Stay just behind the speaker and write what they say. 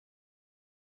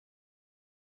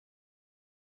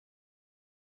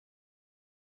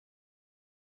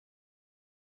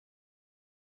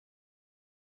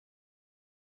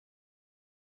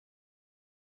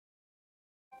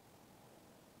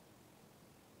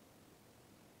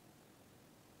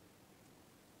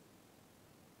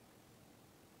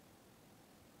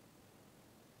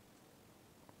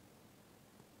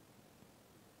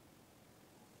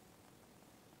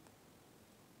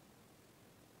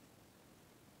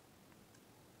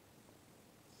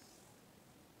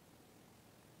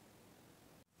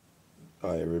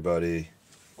Hi everybody,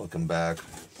 welcome back.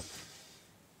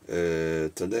 Today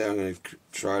I'm going to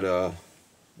try to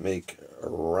make a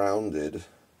rounded,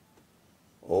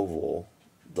 oval,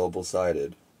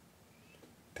 double-sided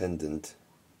pendant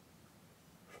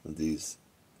from these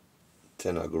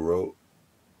 10 agorot.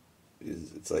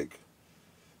 It's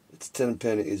 10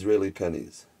 Israeli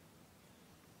pennies,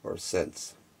 or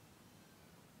cents.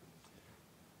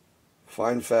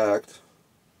 Fine fact,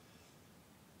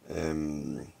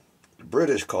 the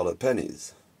British call it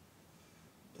pennies.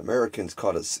 The Americans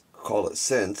call it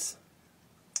cents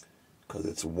because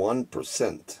it's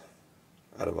 1%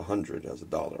 out of 100 as a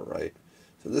dollar, right?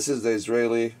 So this is the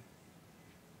Israeli.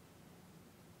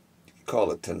 You can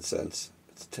call it 10 cents.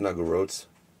 It's 10 agorots.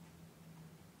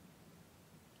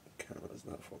 Camera's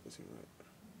not focusing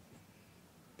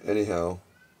right. Anyhow,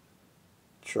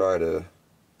 try to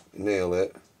nail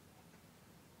it.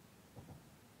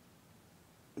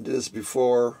 I did this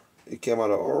before. It came out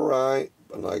alright,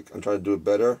 but I'm trying to do it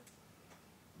better.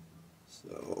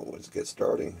 So let's get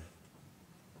starting.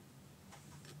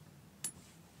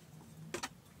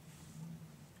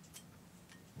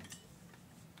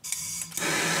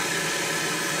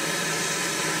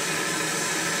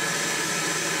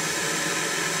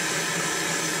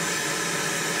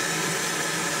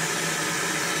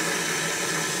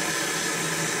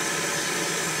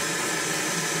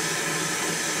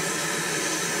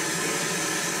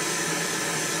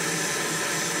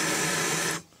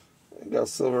 Got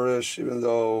silverish, even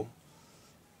though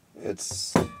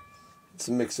it's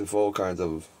a mix of all kinds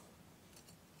of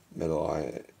metal,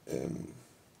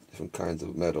 different kinds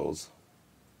of metals,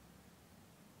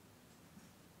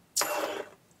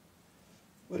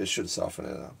 but it should soften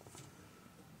it up.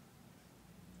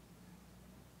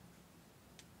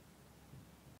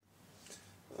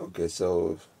 Okay,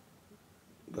 so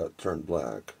it got turned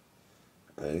black.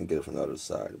 I didn't get it from the other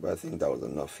side, but I think that was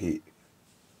enough heat.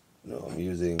 No, I'm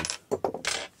using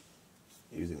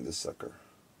this sucker.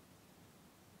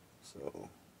 So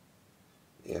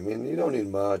yeah, I mean, you don't need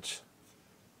much.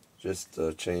 Just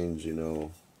change,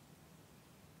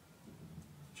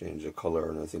 change the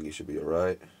color, and I think you should be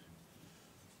alright.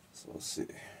 So let's see.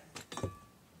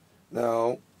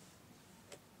 Now,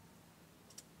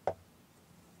 I'm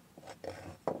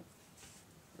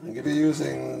going to be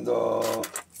using the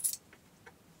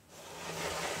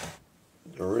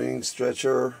ring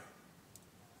stretcher.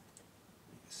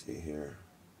 See here.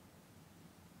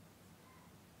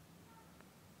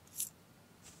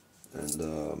 And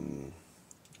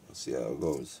let's see how it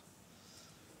goes.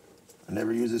 I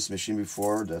never used this machine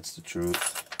before, that's the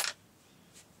truth.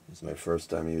 It's my first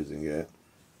time using it.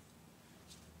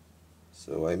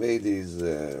 So I made these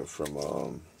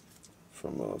from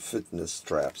fitness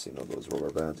straps, those rubber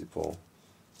bands you pull.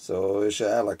 So it should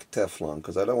add like Teflon,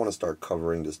 because I don't want to start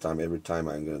covering this time. Every time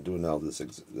I'm going to do now this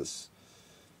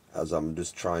as I'm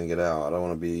just trying it out. I don't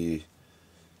want to be,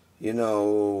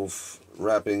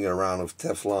 wrapping it around with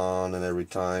Teflon, and every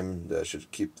time that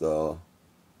should keep all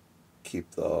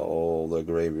the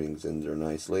engravings in there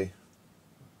nicely.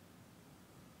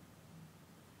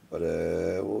 But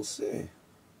we'll see.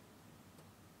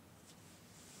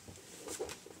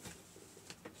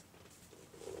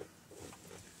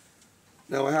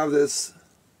 Now I have this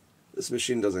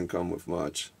machine doesn't come with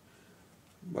much,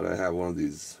 but I have one of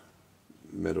these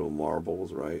metal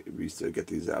marbles, right? We used to get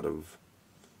these out of,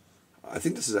 I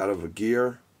think this is out of a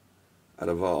gear, out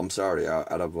of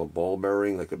a ball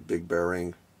bearing, like a big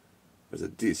bearing. There's a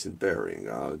decent bearing,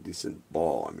 decent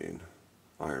ball,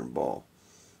 iron ball.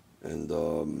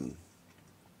 And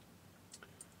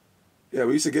yeah,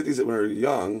 we used to get these when we were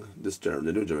young. The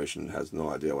new generation has no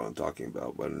idea what I'm talking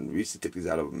about. But we used to take these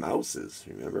out of mouses,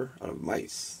 remember? Out of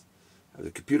mice. Out of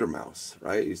the computer mouse,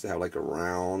 right? It used to have like a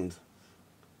round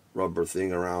rubber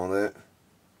thing around it,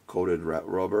 coated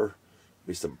rubber.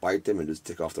 We used to bite them and just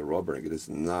take off the rubber and get this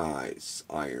nice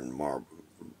iron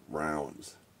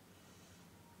rounds.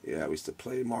 Yeah, we used to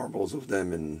play marbles with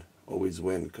them and always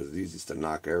win because these used to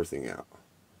knock everything out.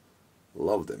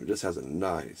 Love them. It just has a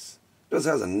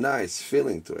nice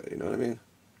feeling to it, you know what I mean?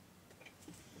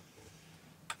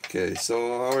 Okay, so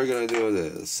how are we going to do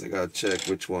this? I got to check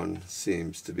which one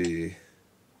seems to be,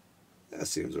 that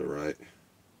seems alright.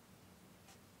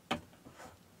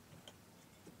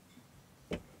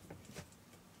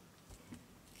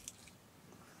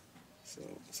 So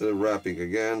instead of wrapping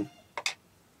again,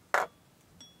 I'm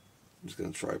just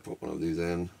going to try to put one of these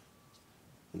in,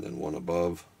 and then one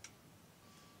above.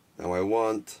 Now I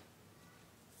want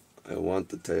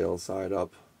the tail side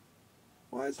up.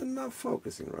 Why is it not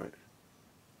focusing right?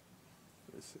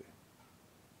 Let's see.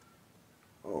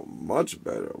 Oh, much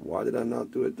better. Why did I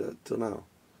not do it till now?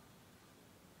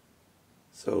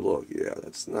 So look, yeah,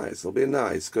 that's nice. It'll be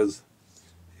nice because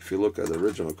if you look at the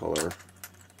original color,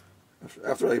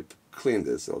 after I clean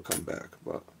this, it'll come back.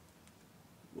 But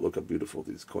look how beautiful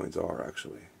these coins are,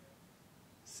 actually.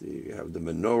 See, you have the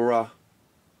menorah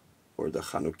or the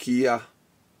Chanukiah.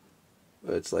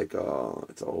 It's like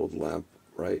it's an old lamp,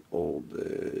 right? Old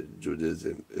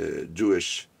Judaism,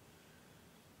 Jewish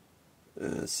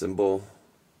symbol.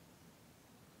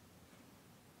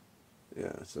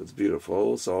 Yeah, so it's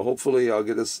beautiful. So hopefully I'll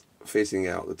get this facing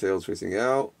out. The tail's facing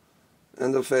out,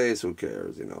 and the face, who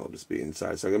cares? You know, it'll just be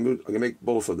inside. So I'm gonna make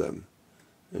both of them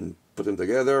and put them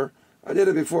together. I did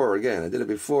it before. Again, I did it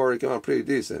before. It came out pretty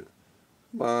decent.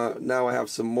 But now I have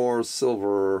some more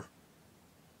silver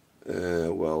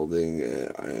welding.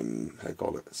 I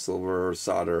call it silver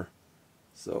solder.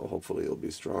 So hopefully it'll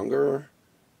be stronger.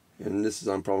 And this is,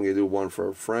 I'm probably gonna do one for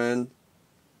a friend.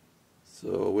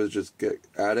 So we'll just get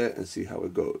at it and see how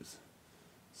it goes.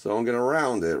 So I'm going to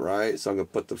round it, right? So I'm going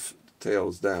to put the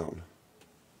tails down.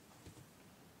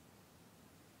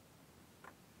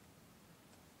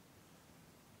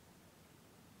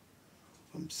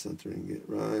 I'm centering it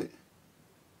right.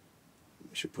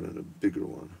 I should put in a bigger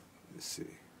one. Let's see.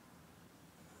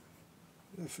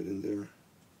 Did I fit in there?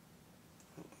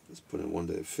 Let's put in one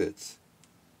that fits.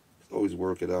 Always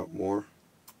work it out more.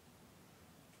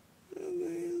 And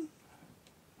then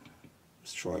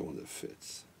let's try one that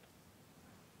fits.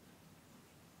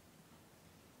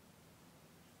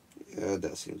 Yeah,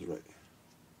 that seems right.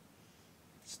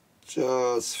 It's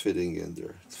just fitting in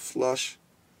there. It's flush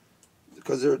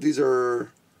because these are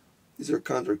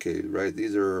contracated, right?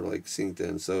 These are like synced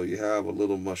in, so you have a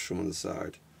little mushroom on the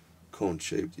side, cone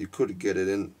shaped. You could get it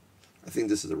in. I think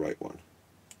this is the right one.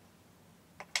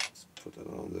 Let's put that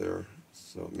on there.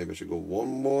 So maybe I should go one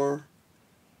more.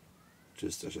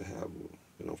 Just I should have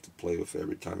enough to play with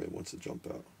every time it wants to jump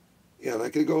out. Yeah, and I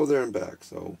could go there and back,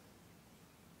 so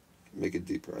make it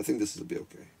deeper. I think this will be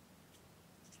okay.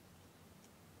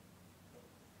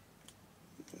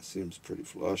 That seems pretty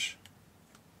flush.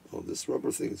 Oh, this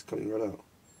rubber thing is coming right out.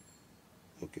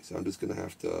 Okay, so I'm just gonna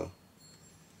have to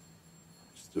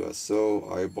just do as so.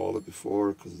 I eyeball it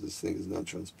before because this thing is not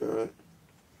transparent.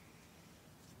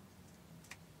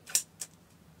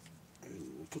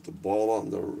 And we'll put the ball on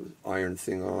the iron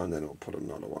thing on, then I'll put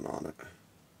another one on it.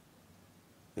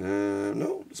 And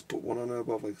no, just put one on it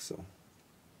above like so.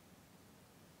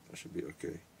 That should be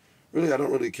okay. Really, I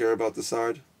don't really care about the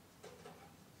side.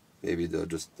 Maybe they'll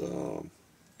just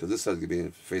because this side's gonna be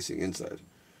facing inside.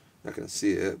 Not gonna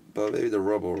see it, but maybe the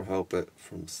rubber will help it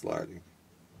from sliding.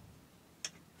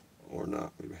 Or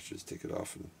not. Maybe I should just take it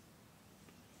off and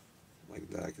like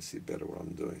that. I can see better what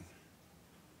I'm doing.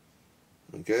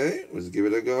 Okay, let's give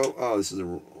it a go. Oh, this is a.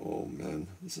 Oh man,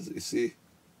 this is. You see,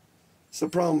 it's a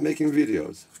problem making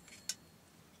videos.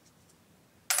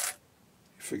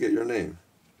 You forget your name.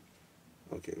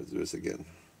 Okay, let's do this again.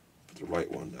 Put the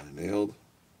right one that I nailed.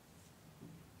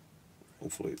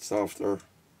 Hopefully it's softer.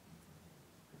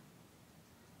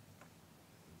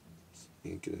 Let's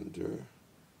ink it in there.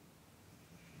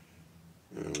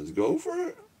 And let's go for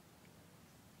it.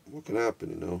 What can happen,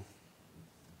 you know?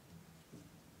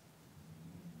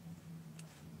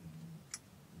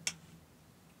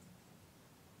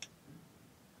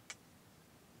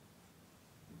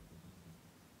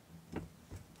 I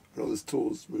know this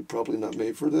tool is probably not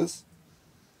made for this.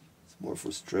 It's more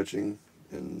for stretching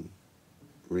and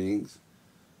rings.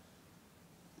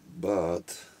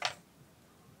 But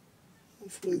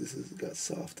hopefully this has got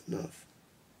soft enough.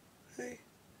 Hey,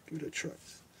 give it a try.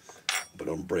 But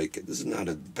don't break it. This is not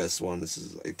the best one. This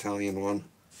is an Italian one.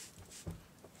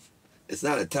 It's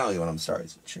not Italian one, I'm sorry.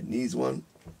 It's a Chinese one.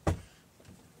 Let's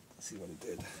see what it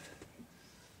did.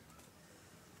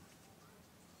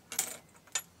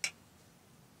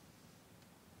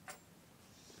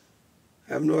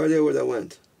 I have no idea where that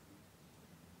went.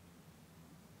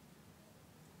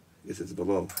 I guess it's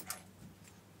below.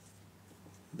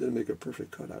 Didn't make a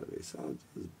perfect cut out of it. So it's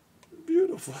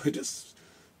beautiful. I just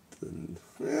didn't,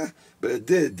 but it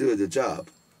did do the job.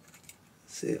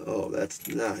 See, oh, that's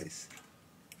nice.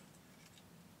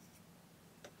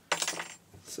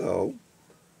 So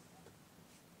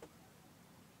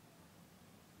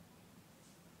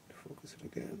focus it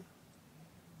again.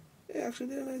 It actually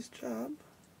did a nice job.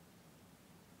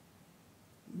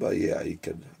 But yeah, you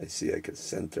could. I see. I could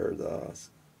center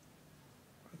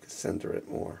it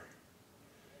more.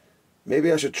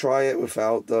 Maybe I should try it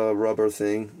without the rubber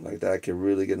thing. Like that, I can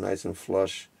really get nice and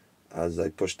flush as I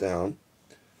push down.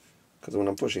 Because when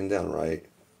I'm pushing down, right,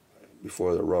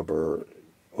 before the rubber,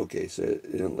 okay, so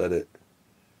it didn't let it,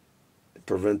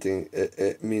 preventing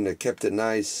it. I mean, it kept it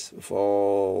nice with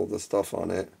all the stuff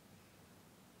on it.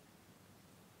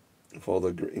 with all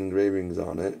the engravings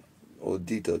on it, all the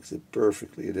details, it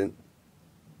perfectly. It didn't.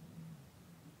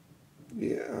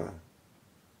 Yeah.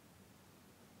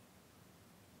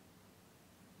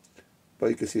 But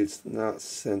you can see it's not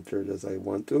centered as I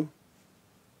want to.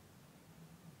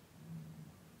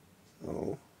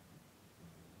 So,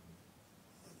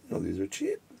 these are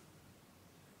cheap.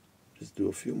 Just do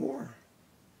a few more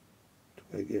to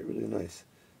make it really nice.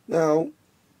 Now,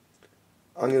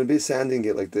 I'm going to be sanding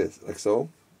it like this, like so.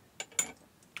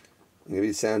 I'm going to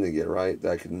be sanding it, right?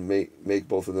 That I can make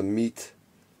both of them meet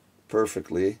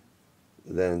perfectly.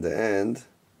 Then in the end,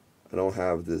 I don't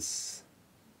have this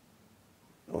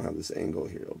angle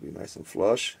here. It'll be nice and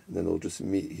flush, and then it'll just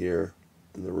meet here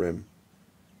in the rim.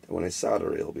 And when I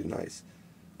solder it, it'll be nice.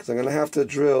 Because I'm going to have to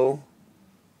drill.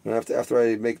 I'm going to have to, after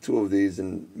I make two of these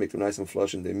and make them nice and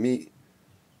flush and they meet.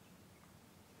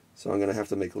 So I'm going to have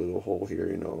to make a little hole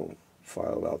here,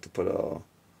 file out to put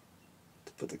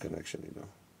the connection,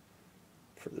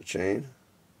 for the chain.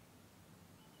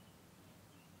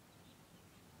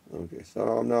 Okay, so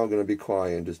I'm now going to be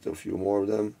quiet and just do a few more of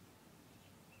them.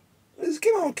 This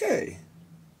came out okay.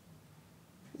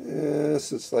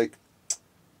 Yes, it's like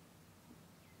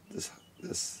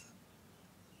this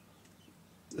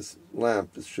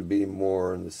lamp. This should be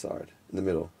more on the side, in the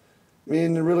middle. I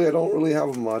mean, really, I don't really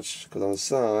have much because on the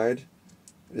side,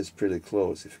 it's pretty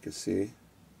close. If you can see,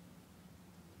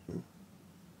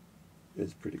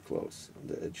 it's pretty close on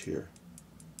the edge here.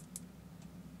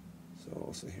 So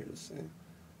also here the same.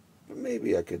 But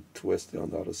maybe I could twist it on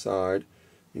the other side.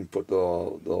 You put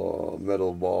the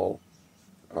metal ball,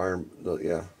 the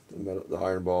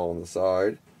iron ball on the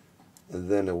side, and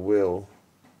then it will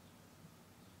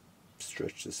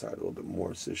stretch the side a little bit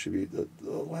more. So it should be the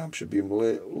lamp should be a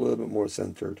little bit more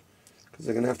centered, because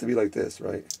they're gonna have to be like this,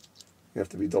 right? You have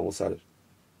to be double-sided.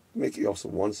 Make it also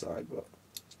one side, but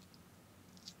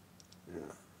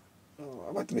yeah. Oh,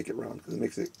 I like to make it round because it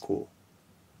makes it cool.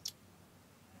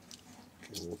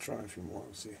 Okay, we'll try a few more.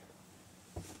 We'll see.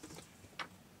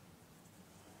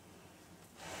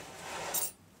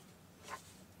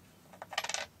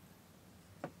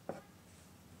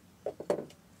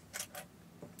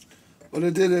 But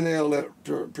it did nail it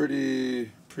pretty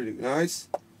nice.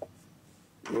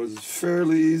 It was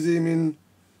fairly easy. I mean,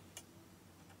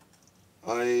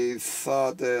 I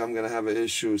thought that I'm gonna have an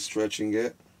issue stretching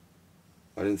it.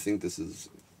 I didn't think this is.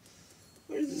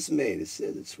 Where is this made? It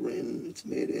says it's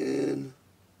made in.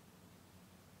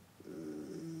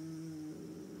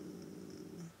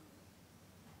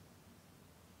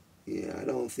 Yeah, I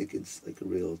don't think it's like a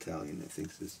real Italian. I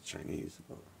think it's Chinese.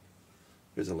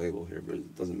 There's a label here, but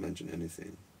it doesn't mention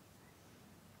anything.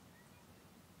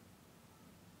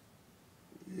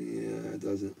 Yeah, it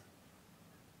doesn't.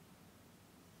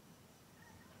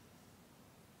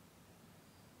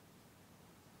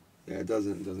 Yeah, it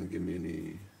doesn't give me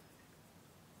any.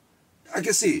 I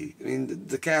can see. I mean,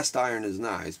 the cast iron is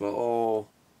nice, but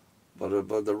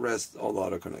the rest, all the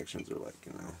other connections are like,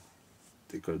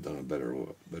 they could have done a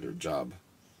better job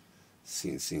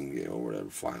seeing it or whatever,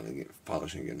 filing it,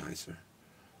 polishing it nicer.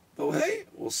 But hey,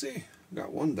 we'll see.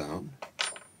 Got one down.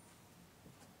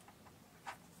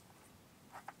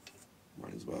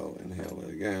 Might as well inhale it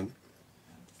again.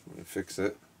 I'm gonna fix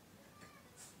it.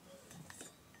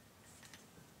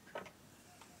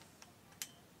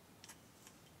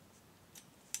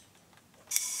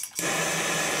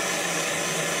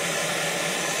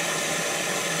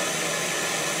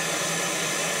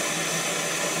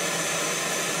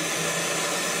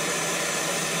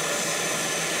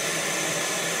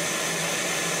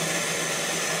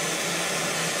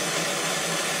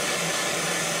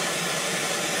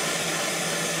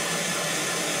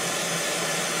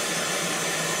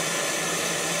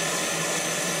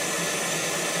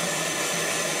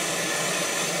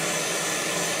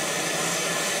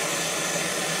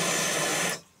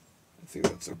 I think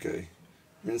that's okay.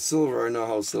 I mean, silver, I know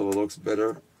how silver looks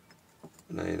better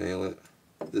when I nail it.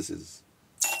 This is,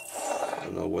 I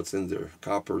don't know what's in there.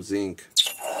 Copper, zinc,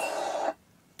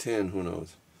 tin, who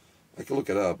knows. I can look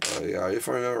it up. Yeah, if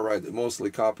I remember right,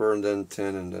 mostly copper and then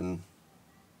tin and then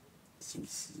some,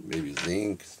 maybe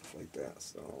zinc, stuff like that.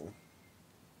 So.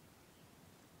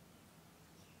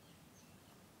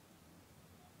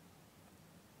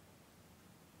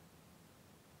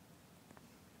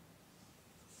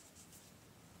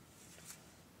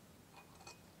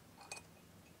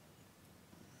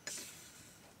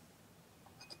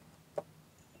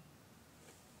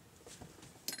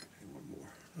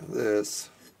 This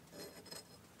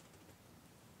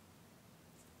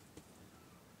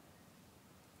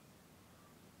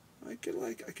I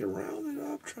can round it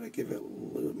up, try to give it a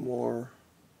little more,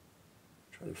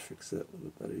 Try to fix it a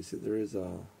little better. You see, there is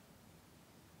a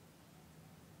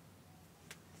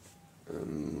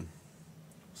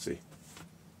see.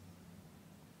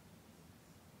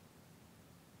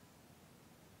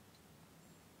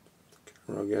 The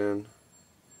camera again.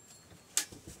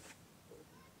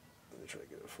 Let me try to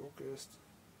get it focused.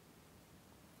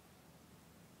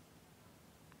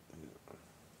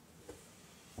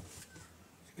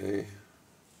 Okay.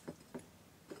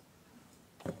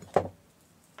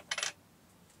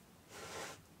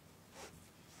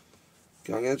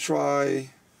 Okay, I'm gonna try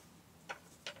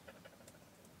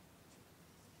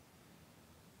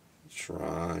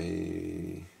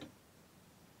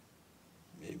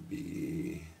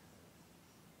maybe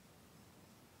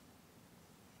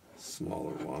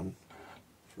smaller one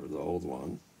for the old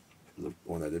one, for the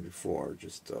one I did before.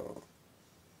 Just try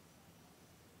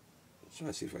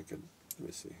to see if I could. Let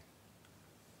me see.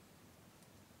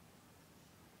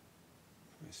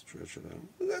 If I stretch it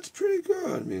out, that's pretty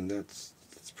good. I mean, that's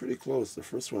pretty close. The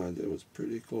first one I did was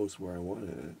pretty close where I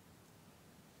wanted it.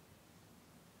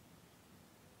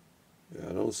 Yeah,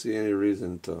 I don't see any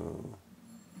reason to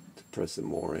press it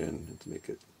more in and to make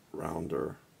it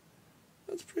rounder.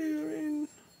 That's pretty, I mean,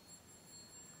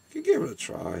 I could give it a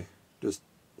try. Just,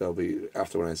 that'll be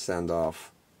after when I sand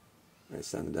off. I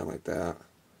sand it down like that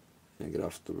and get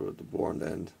off the bore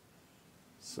end.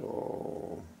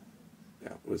 So,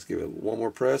 yeah, let's give it one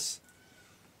more press.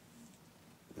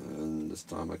 And this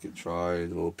time I could try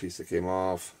the little piece that came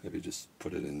off, maybe just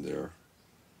put it in there.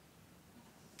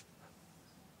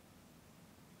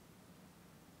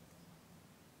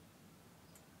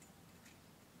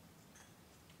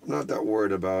 I'm not that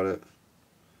worried about it.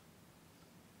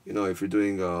 You know, if you're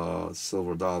doing a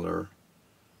silver dollar,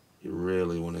 you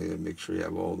really want to make sure you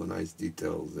have all the nice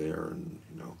details there, and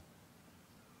you know,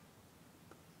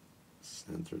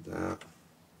 center that.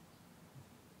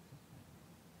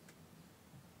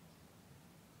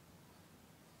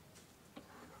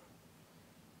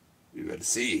 You gotta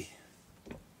see.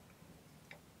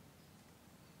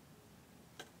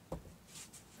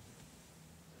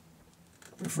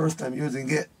 The first time using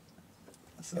it,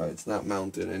 so it's not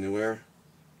mounted anywhere.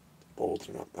 The bolts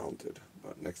are not mounted,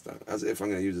 but next time, as if I'm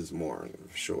gonna use this more, I'm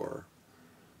for sure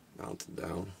mount it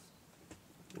down.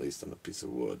 At least on a piece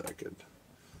of wood, I could.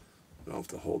 I don't have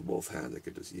to hold both hands. I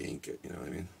could just yank it. You know what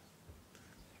I mean?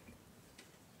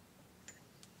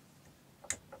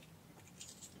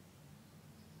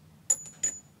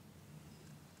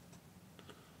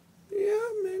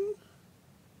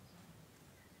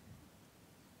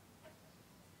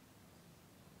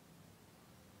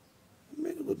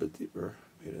 Bit deeper.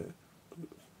 Yeah,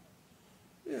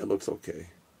 it looks okay.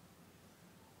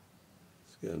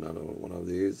 Let's get another one of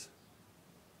these.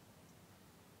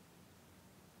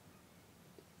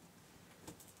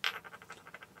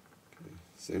 Okay,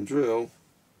 same drill.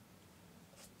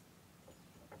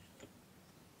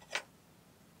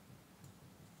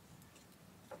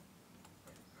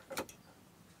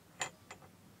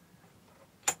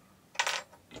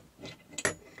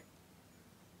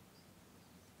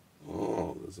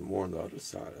 There's more on the other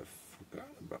side. I forgot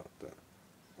about that.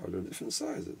 Are there different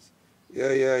sizes?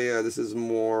 Yeah. This is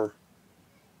more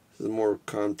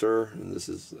contour, and this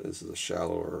is a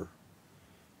shallower.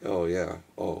 Oh yeah.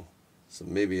 Oh, so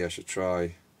maybe I should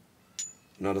try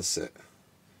another set.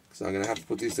 Because I'm gonna have to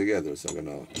put these together. So I'm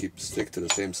gonna stick to the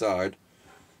same side.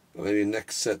 But maybe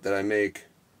next set that I make,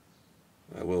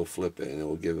 I will flip it, and it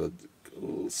will give a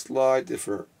little slight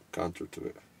different contour to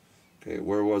it. Okay,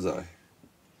 where was I?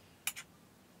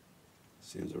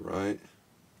 Seems alright.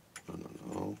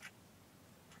 No.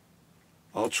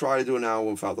 I'll try to do it now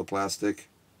without the plastic,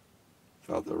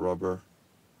 without the rubber,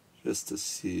 just to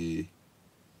see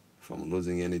if I'm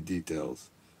losing any details.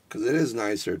 Because it is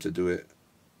nicer to do it.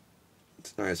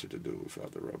 It's nicer to do it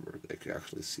without the rubber. They can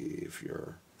actually see if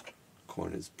your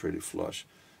coin is pretty flush.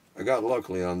 I got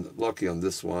lucky on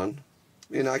this one.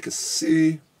 I mean, I could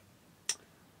see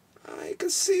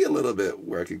a little bit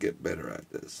where I could get better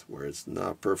at this, where it's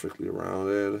not perfectly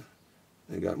rounded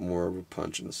and got more of a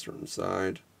punch on a certain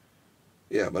side.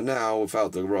 Yeah, but now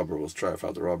without the rubber, let's try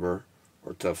without the rubber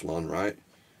or Teflon, right?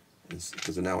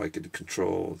 Because now I could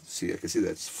control, I can see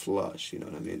that's flush, you know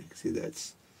what I mean? I can see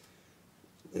that's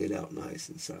laid out nice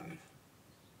inside.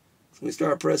 So when you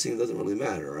start pressing, it doesn't really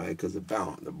matter, right? Because the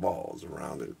ball is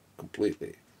rounded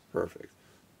completely perfect.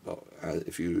 But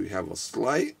if you have a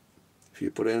slight, if you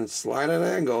put in a slight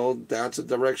angle, that's the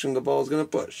direction the ball is going to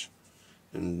push.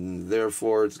 And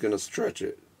therefore, it's going to stretch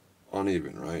it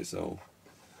uneven, right? So,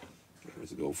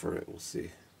 let's go for it. We'll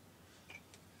see.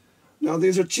 Now,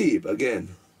 these are cheap.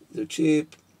 Again, they're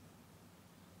cheap.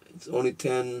 It's only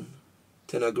 10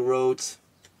 agarrotes.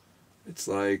 It's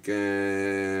like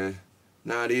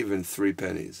not even 3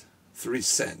 pennies. 3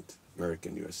 cent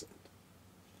American US cent.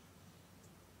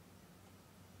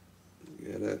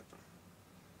 Get it?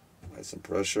 Apply some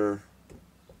pressure.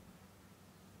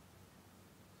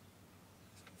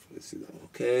 Hopefully see that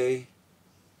okay.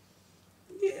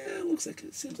 Yeah, it looks like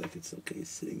it seems like it's okay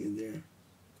sitting in there. The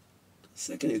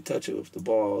second you touch it with the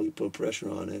ball, you put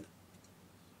pressure on it.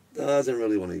 Doesn't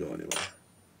really want to go anywhere.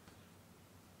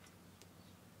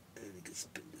 And you can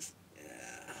spin this.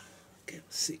 Yeah. Okay,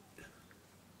 let's see.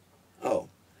 Oh.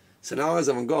 So now as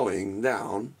I'm going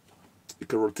down, you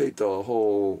can rotate the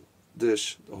whole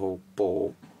dish, the whole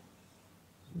bowl,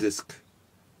 disc,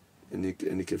 and you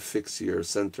can fix your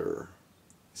center.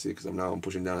 See, because I'm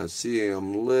pushing down. I see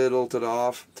I'm a little to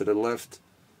the left.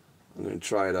 I'm going to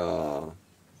try to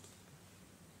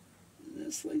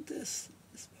just like this.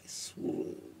 This by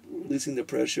releasing the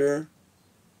pressure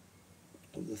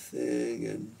of the thing,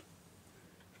 and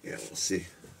yeah, we'll see.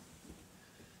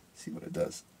 See what it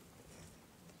does.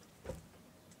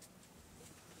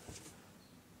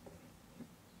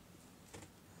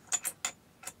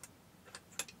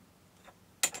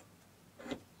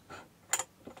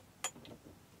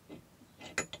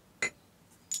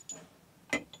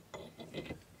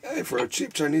 Hey, for a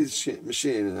cheap Chinese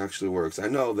machine, it actually works. I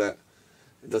know that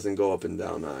it doesn't go up and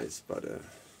down nice, but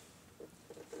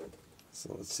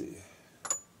so let's see.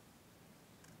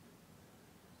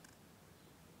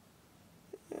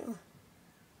 Yeah,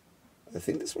 I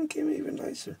think this one came even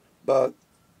nicer, but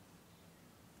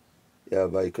yeah,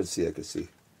 but I could see for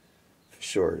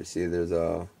sure. You see, there's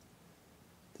a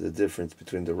difference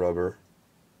between the rubber.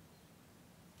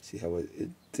 See how it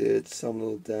did some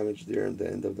little damage there at the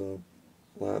end of the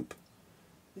lamp,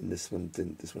 and this one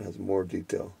didn't. This one has more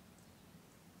detail.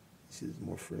 You see, there's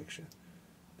more friction,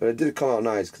 but it did come out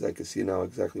nice because I can see now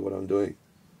exactly what I'm doing.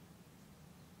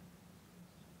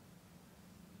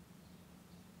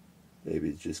 Maybe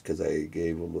it's just because I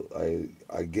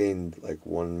gained like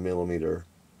 1 millimeter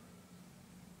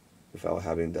without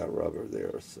having that rubber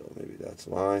there, so maybe that's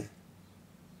why.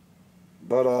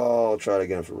 But I'll try it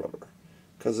again for rubber,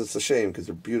 because it's a shame, because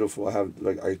they're beautiful. I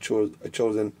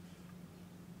chosen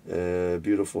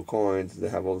beautiful coins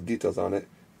that have all the details on it,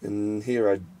 and here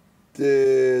I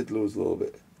did lose a little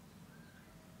bit.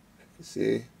 You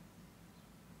see,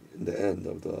 in the end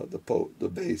of the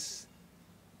base.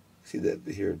 See that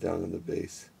here down in the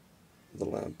base of the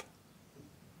lamp.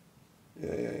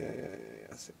 Yeah.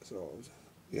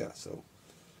 So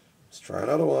let's try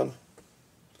another one.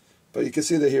 But you can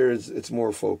see that here it's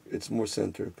more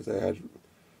center, because I had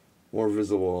more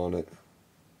visible on it.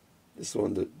 This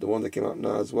one, the one that came out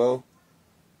now as well,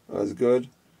 as good.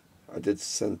 I did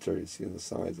center. You see on the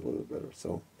sides a little bit better.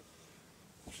 So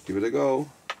just give it a go.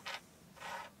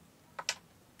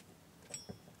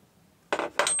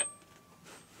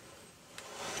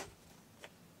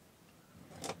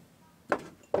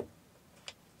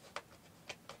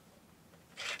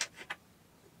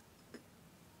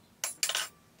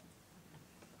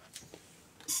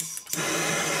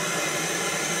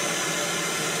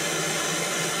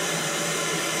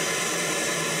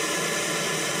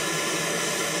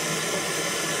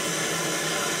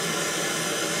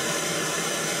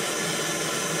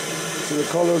 So the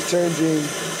color's changing,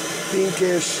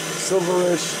 pinkish,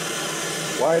 silverish,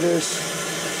 whitish.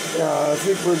 Yeah, I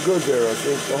think we're good there. I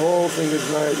think the whole thing is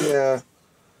nice. Yeah,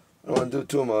 I don't want to do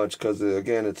too much, because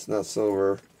again, it's not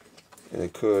silver, and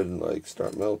it could like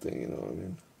start melting. You know what I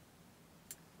mean?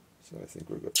 So I think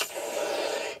we're good.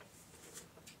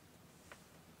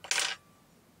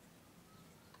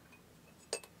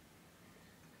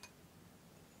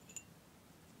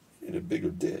 Need a bigger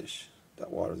dish. That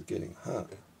water's getting hot.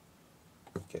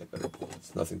 Okay, but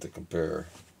it's nothing to compare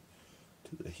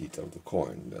to the heat of the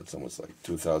coin. That's almost like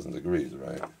 2,000 degrees,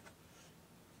 right?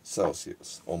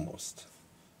 Celsius, almost.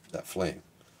 That flame.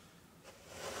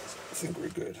 So I think we're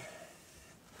good.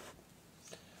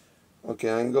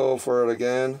 Okay, I can go for it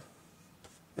again,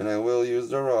 and I will use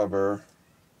the rubber.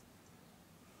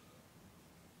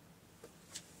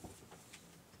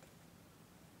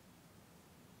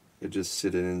 It just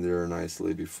sit in there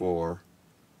nicely before.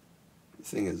 The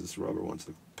thing is, this rubber wants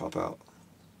to pop out.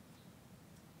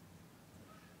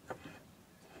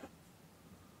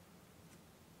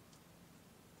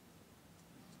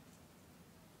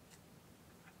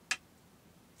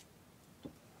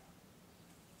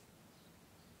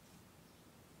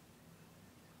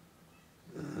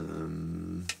 You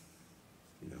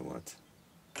know what?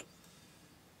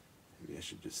 Maybe I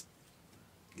should just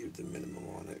give the minimum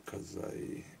on it, because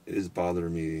it is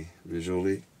bothering me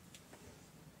visually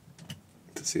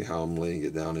to see how I'm laying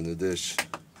it down in the dish,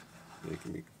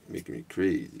 making me making me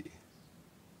crazy.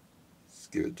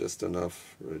 Just give it just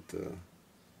enough for it to, you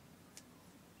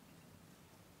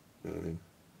know what I mean?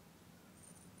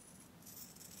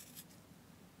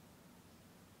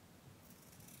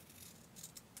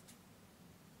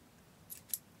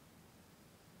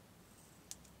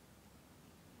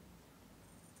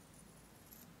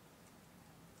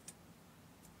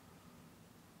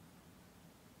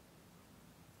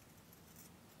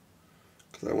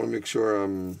 Because I want to make sure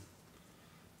I'm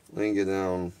laying it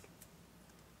down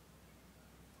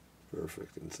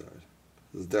perfect inside.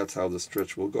 Because that's how the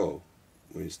stretch will go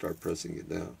when you start pressing it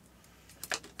down.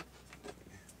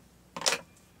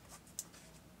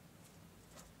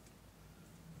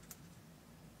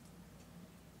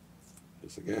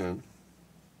 Just again.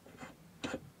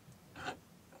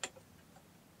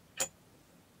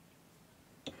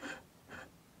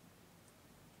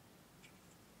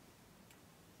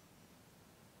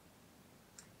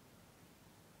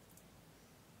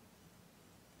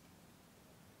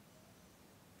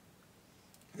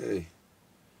 Hey,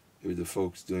 maybe the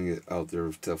folks doing it out there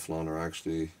with Teflon are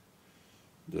actually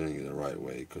doing it the right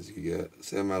way, because you get the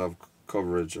same amount of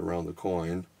coverage around the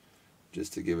coin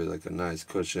just to give it like a nice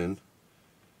cushion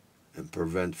and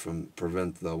prevent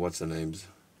the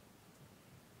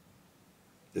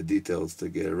the details to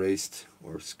get erased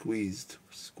or squeezed,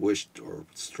 or squished, or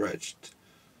stretched.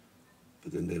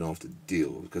 But then they don't have to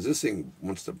deal, because this thing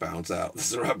wants to bounce out.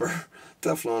 This rubber.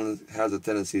 Teflon has a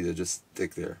tendency to just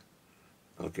stick there.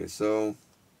 Okay, so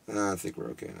I think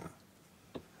we're okay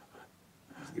now.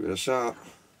 Let's give it a shot.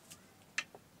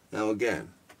 Now again,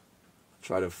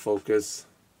 try to focus.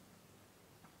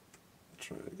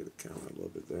 Try to get the camera a little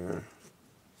bit there.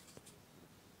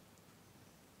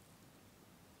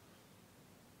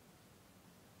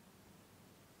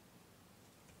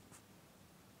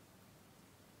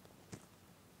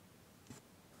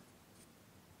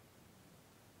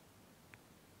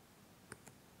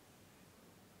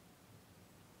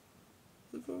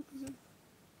 Is it focusing?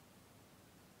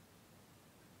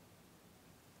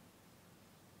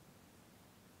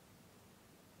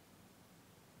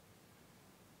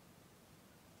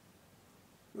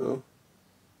 No.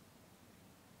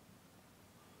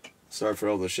 Sorry for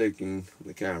all the shaking of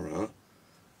the camera.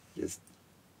 I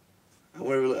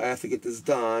have to get this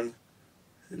done,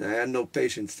 and I had no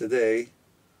patience today.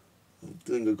 I'm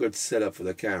doing a good setup for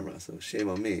the camera, so shame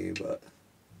on me, but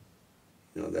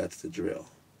you know, that's the drill.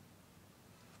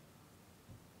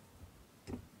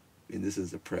 I mean, this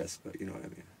is the press, but you know what I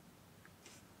mean.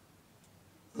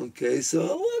 Okay, so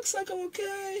it looks like I'm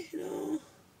okay, you know.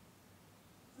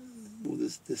 Move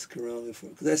this disc around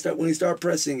before, because when you start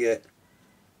pressing it,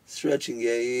 stretching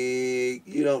it,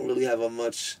 you don't really have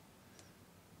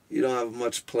you don't have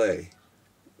much play.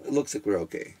 It looks like we're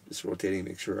okay. Just rotating,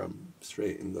 make sure I'm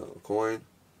straight in the coin.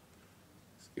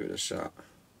 Let's give it a shot.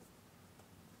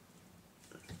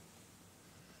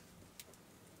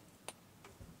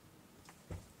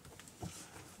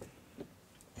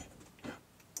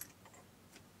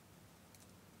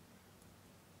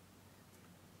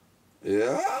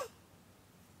 Yeah.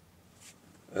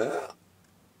 Yeah.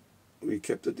 We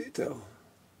kept the detail.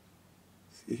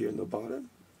 See here in the bottom?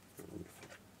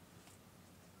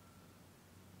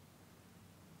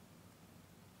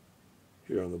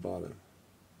 Here on the bottom.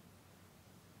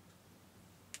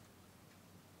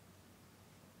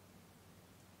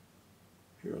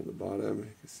 Here on the bottom,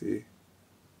 you can see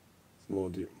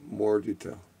more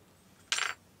detail.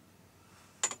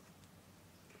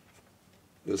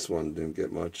 This one didn't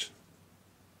get much.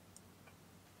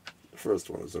 The first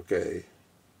one is okay.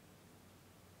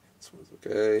 This one's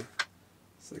okay.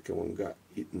 Second one got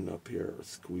eaten up here, or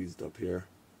squeezed up here.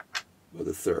 But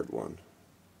the third one,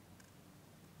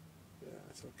 yeah,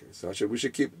 it's okay. So we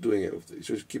should keep doing it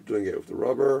with the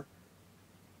rubber.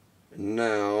 And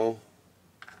now,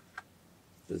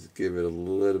 just give it a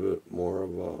little bit more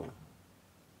of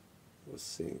a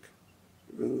sink.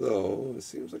 Even though it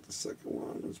seems like the second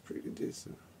one was pretty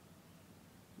decent.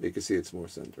 You can see it's more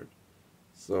centered.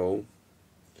 So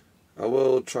I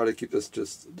will try to keep this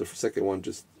just, the second one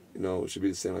just, you know, it should be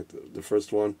the same like the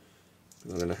first one.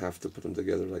 I'm going to have to put them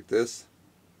together like this.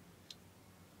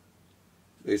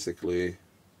 Basically,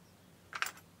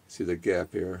 see the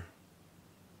gap here.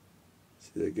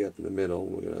 See the gap in the middle.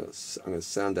 I'm going to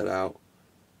sand that out.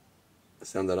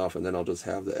 Sand that off, and then I'll just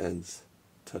have the ends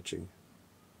touching.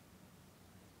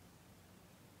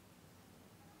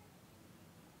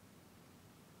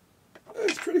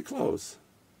 It's pretty close.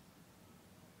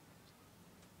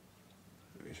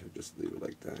 I should just leave it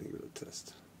like that and give it a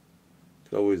test.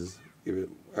 Could always give it,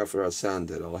 after I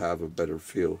sand it, I'll have a better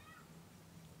feel.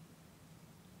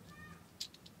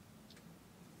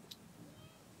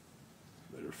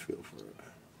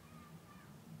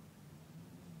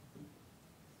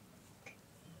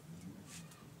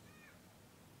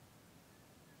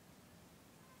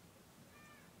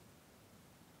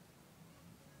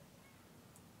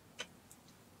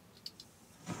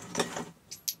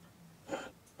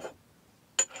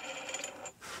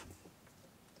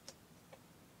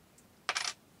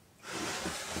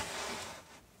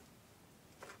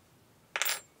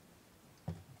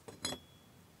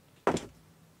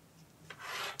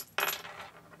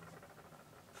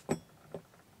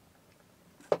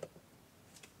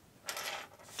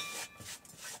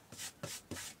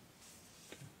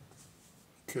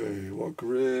 Okay, what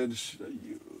grid should I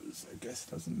use? I guess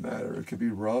it doesn't matter. It could be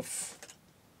rough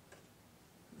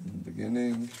in the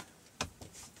beginning. Let's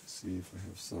see if I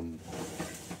have some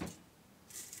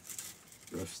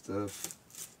rough stuff.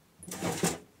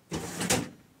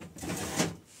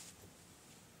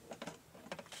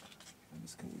 I'm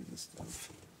just going to use this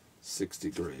stuff. 60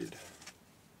 grade.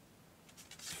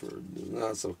 For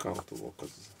not so comfortable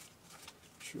because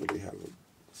I should really have a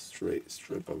straight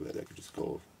strip of it. I could just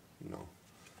go, you know.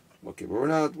 Okay, but we're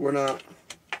not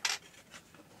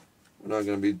going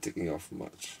to be taking off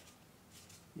much.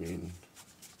 I mean,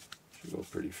 should go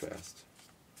pretty fast.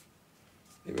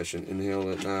 Maybe I should inhale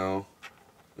it now.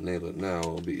 Inhale it now.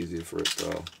 It'll be easier for it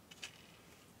to.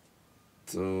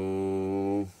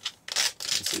 So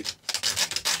let's see.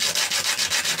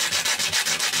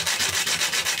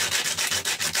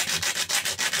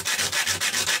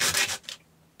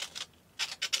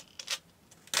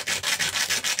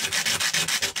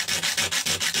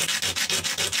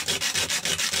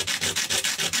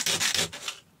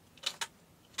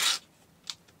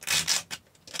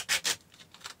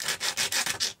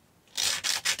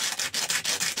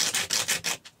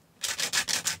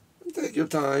 Take your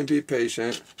time, be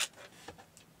patient.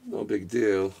 No big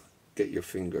deal. Get your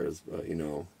fingers, but you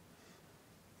know.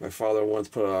 My father once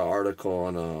put an article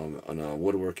on a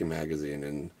woodworking magazine,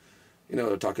 and you know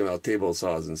they're talking about table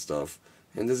saws and stuff.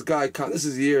 And this guy, this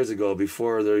is years ago,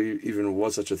 before there even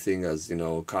was such a thing as, you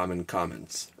know, common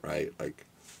comments, right? Like,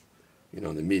 you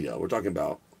know, in the media. We're talking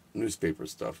about newspaper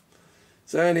stuff.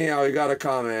 So anyhow, he got a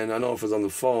comment. I don't know if it was on the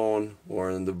phone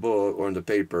or in the book or in the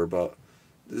paper, but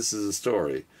this is a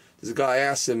story. This guy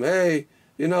asked him, hey,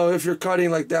 you know, if you're cutting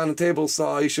like down a table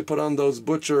saw, you should put on those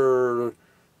butcher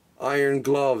iron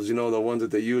gloves, you know, the ones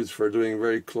that they use for doing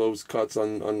very close cuts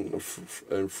on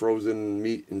frozen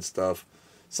meat and stuff.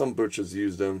 Some butchers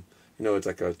use them. You know, it's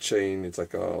like a chain. It's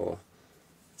like a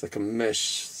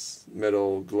mesh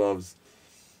metal gloves.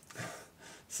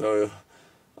 So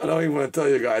I don't even want to tell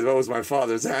you guys what was my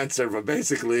father's answer, but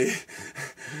basically,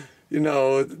 you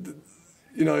know,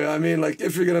 I mean, like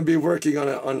if you're gonna be working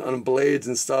on blades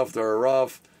and stuff that are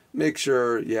rough, make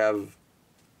sure you have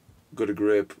good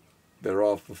grip. Better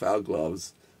off without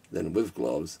gloves than with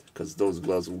gloves, because those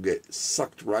gloves will get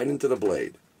sucked right into the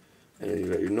blade.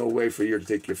 And there's no way for you to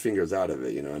take your fingers out of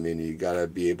it, you know. I mean, you gotta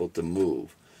be able to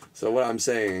move. So what I'm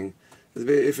saying is,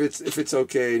 if it's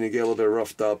okay and you get a little bit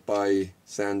roughed up by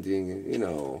sanding, you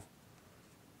know,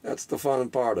 that's the fun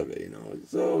part of it, you know.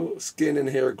 So skin and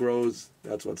hair grows.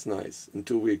 That's what's nice. In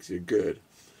 2 weeks, you're good.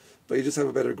 But you just have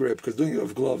a better grip, because doing it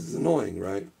with gloves is annoying,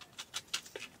 right?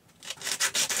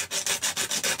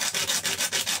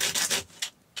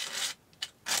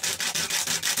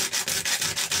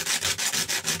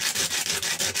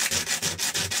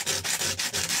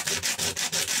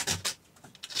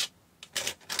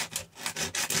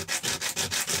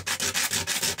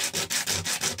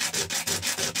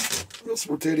 Just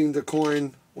rotating the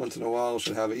coin once in a while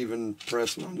should have even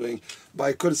press what I'm doing. But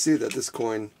I could see that this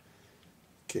coin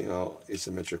came out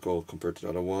asymmetrical compared to the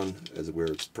other one as where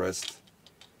it's pressed.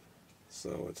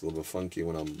 So it's a little bit funky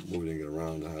when I'm moving it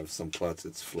around. I have some plots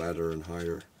it's flatter and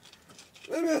higher.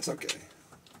 Maybe that's okay.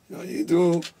 You know,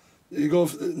 you go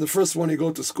the first one, you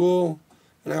go to school,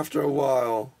 and after a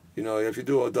while, you know, if you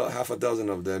do half a dozen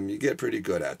of them, you get pretty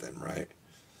good at them, right?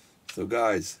 So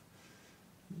guys,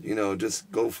 you know,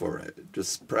 just go for it.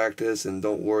 Just practice and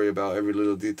don't worry about every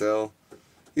little detail.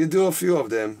 You do a few of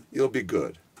them, you'll be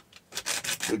good.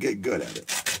 You'll get good at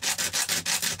it.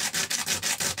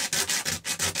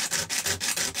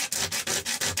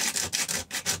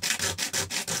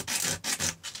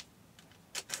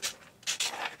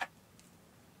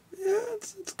 Yeah,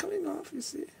 it's coming off, you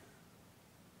see.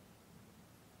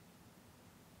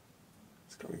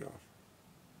 It's coming off.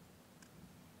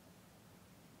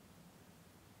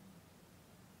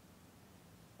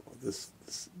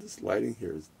 This lighting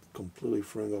here is completely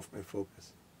throwing off my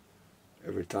focus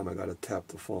every time I gotta tap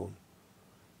the phone,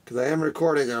 because I am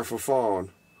recording off a phone,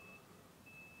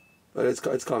 but it's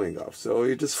coming off. So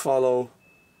you just follow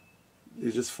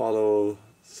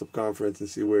circumference and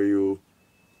see where you're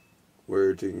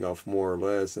taking off more or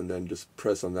less, and then just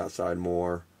press on that side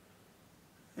more,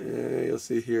 and you'll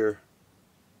see here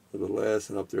a little bit less,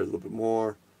 and up there a little bit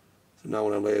more. So now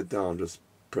when I lay it down, just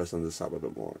press on this side a little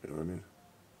bit more. You know what I mean?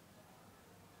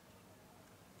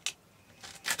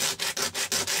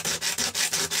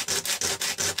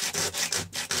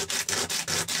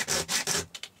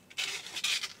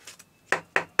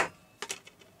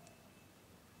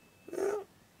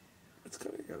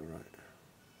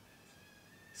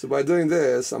 So by doing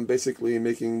this, I'm basically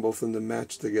making both of them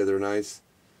match together nice.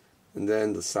 And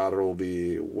then the solder will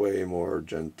be way more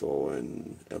gentle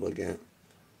and elegant.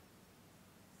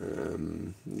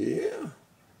 Yeah.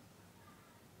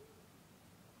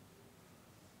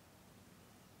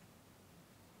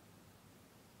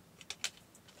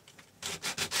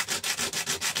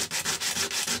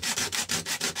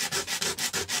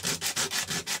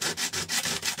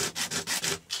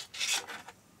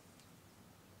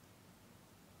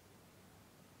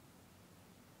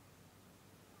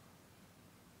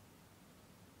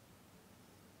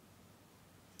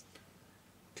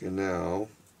 Okay, now,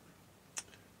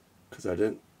 because I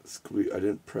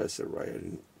didn't press it right, I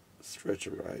didn't stretch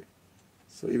it right.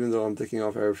 So even though I'm taking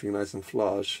off everything nice and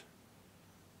flush,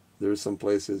 there's some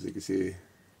places you can see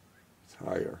it's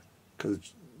higher.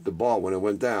 Because the ball, when it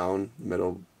went down,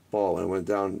 metal ball, when it went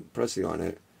down, pressing on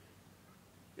it,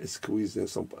 it squeezed in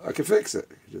some. I can fix it.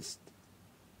 Just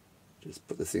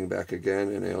put the thing back again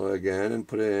and nail it again and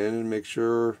put it in and make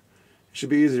sure. It should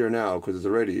be easier now because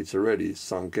it's already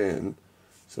sunk in.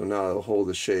 So now it'll hold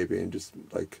the shape and just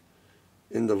like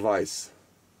in the vise.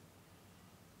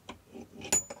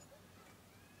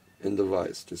 In the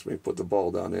vise, just when you put the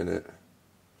ball down in it.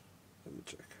 Let me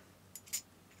check.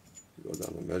 Go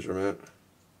down the measurement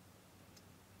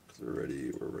because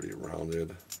we're already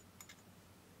rounded.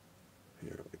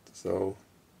 Here, like so.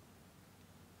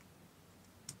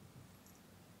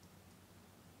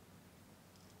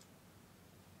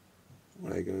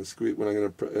 When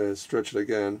I'm gonna stretch it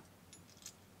again,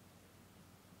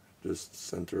 just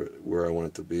center it where I want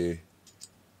it to be,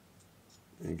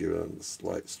 and give it a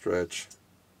slight stretch.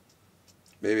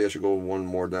 Maybe I should go one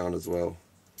more down as well,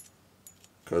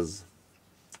 because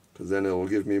then it will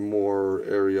give me more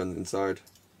area on the inside.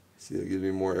 See, it'll give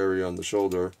me more area on the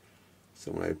shoulder.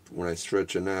 So when I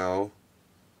stretch it now,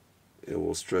 it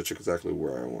will stretch exactly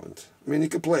where I want. I mean, you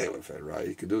can play with it, right?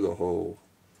 You can do the whole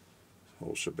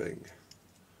shebang.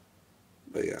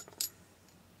 But yeah.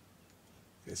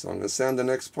 Okay, so I'm going to sand the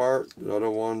next part, the other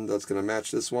one that's going to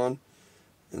match this one.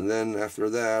 And then after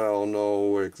that, I'll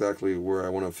know exactly where I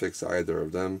want to fix either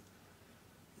of them.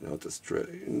 You know, to stretch.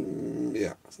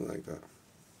 Yeah, something like that.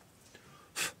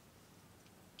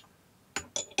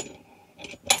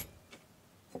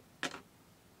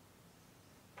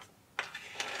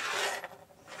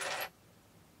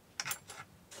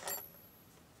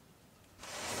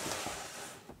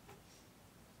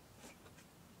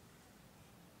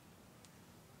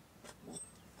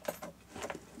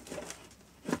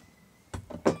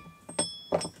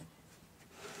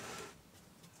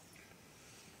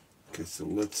 Okay, so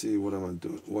let's see what I'm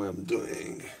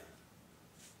doing.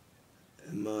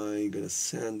 Am I gonna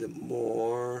sand it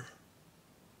more?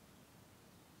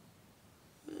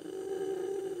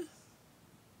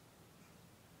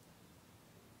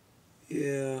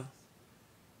 Yeah.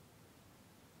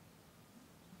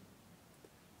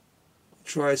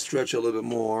 Try stretch a little bit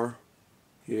more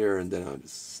here, and then I'll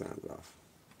just sand it off.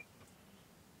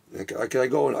 I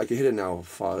can hit it now.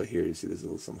 File here. You see,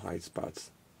 there's some high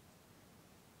spots.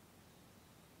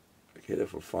 Hit it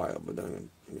for file, but then I'm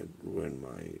going to ruin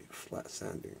my flat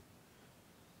sanding.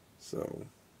 So,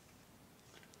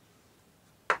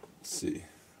 let's see.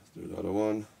 Let's do the other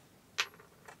one.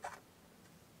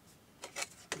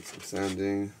 Get some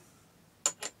sanding.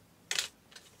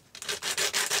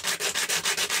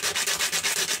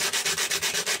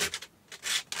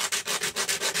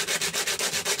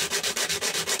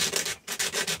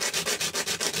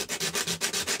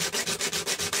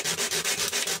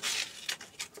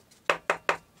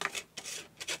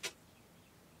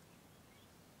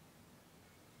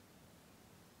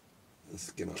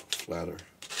 Let's get it flatter.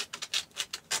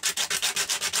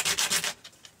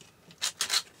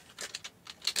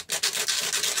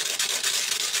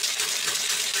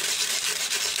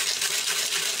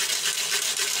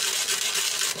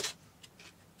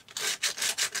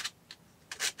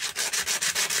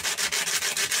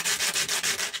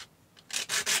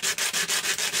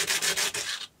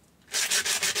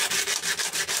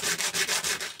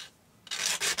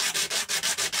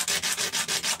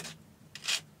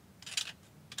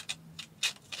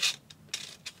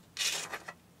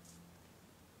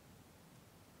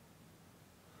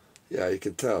 Yeah, you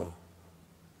can tell.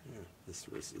 Yeah, this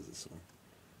is this one.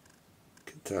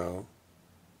 You can tell.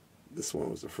 This one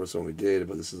was the first one we did,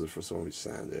 but this is the first one we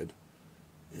sanded.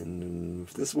 And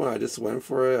this one, I just went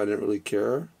for it. I didn't really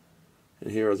care.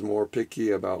 And here I was more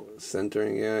picky about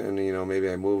centering it, and you know, maybe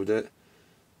I moved it.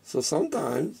 So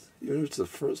sometimes, even if it's the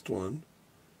first one,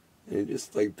 and you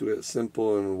just like do it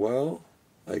simple and well,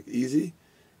 like easy,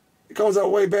 it comes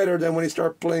out way better than when you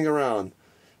start playing around.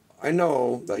 I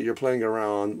know that you're playing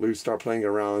around. We start playing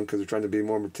around because we're trying to be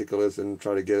more meticulous and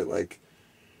try to get it like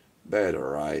better,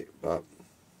 right? But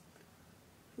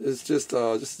it's just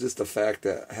a fact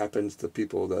that happens to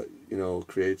people that, you know,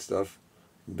 create stuff,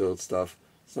 build stuff.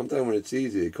 Sometimes when it's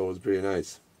easy, it goes pretty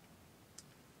nice.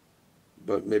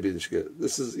 But maybe they should get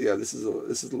this is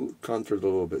contoured a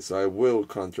little bit, so I will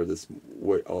contour this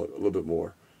way a little bit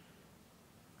more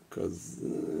because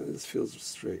this feels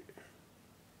straight,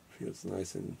 feels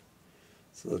nice. And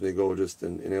so let me go just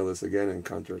and nail this again and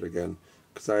contour it again,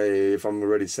 because if I'm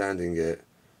already sanding it,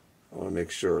 I want to make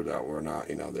sure that we're not,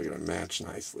 you know, they're gonna match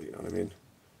nicely, you know what I mean?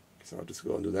 So I'll just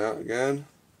go and do that again.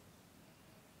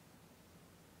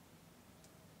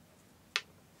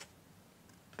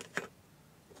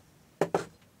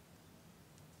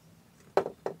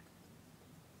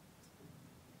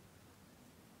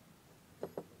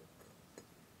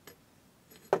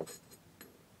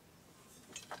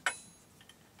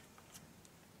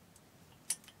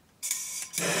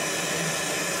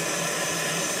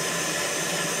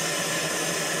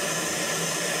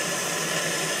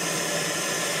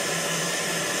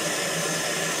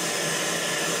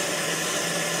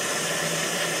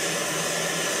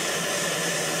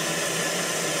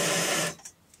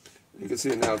 You can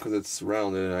see it now because it's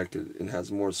rounded and it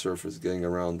has more surface getting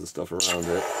around the stuff around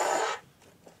it.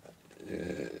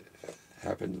 It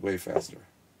happens way faster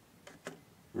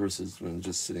versus when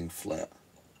just sitting flat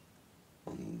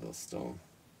on the stone.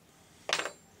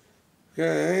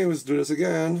 Okay, let's do this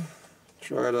again.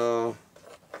 Try to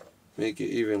make it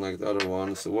even like the other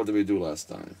one. So what did we do last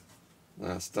time?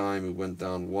 Last time we went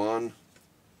down one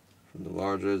from the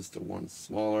largest to one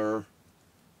smaller.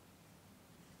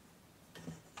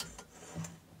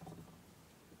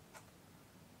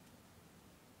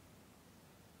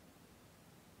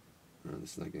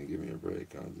 It's not going to give me a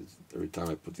break. Every time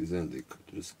I put these in, they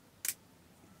just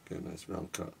get a nice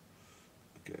round cut.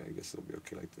 Okay, I guess it'll be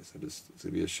okay like this. It's going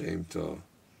to be a shame to...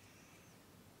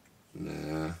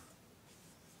 Nah. I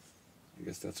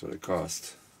guess that's what it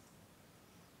cost.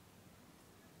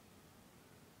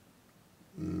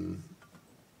 Yeah, I'm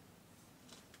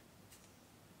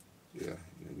going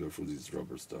to go for these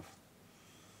rubber stuff.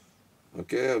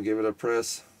 Okay, I'll give it a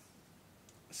press.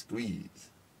 Squeeze.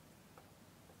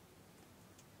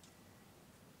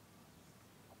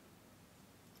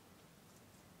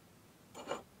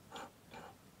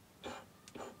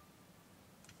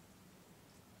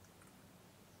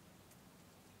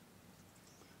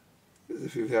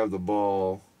 If you have the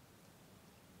ball,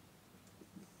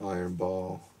 iron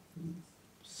ball,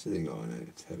 sitting on it,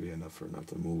 it's heavy enough for it not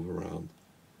to move around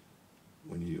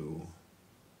when you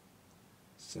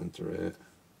center it,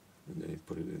 and then you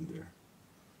put it in there.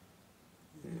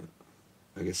 Yeah,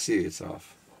 I can see it's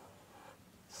off.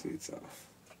 See, it's off.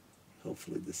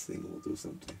 Hopefully this thing will do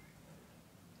something.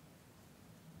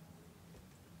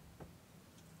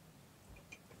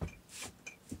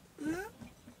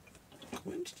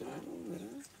 Quench that over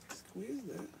there. Squeeze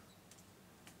that.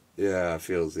 Yeah, it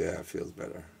feels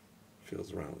better.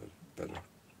 Feels rounded better.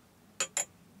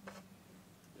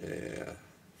 Yeah,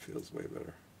 feels way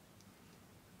better.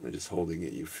 And just holding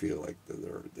it, you feel like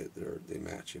they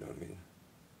match. You know what I mean?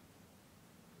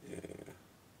 Yeah.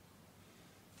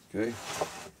 Okay.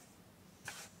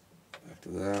 Back to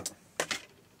that.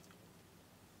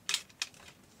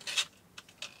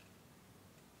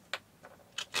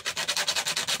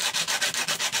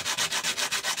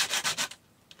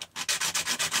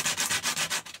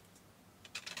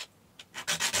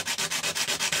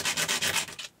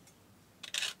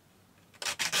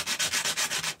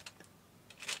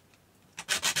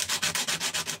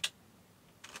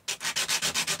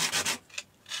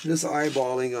 Just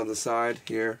eyeballing on the side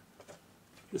here.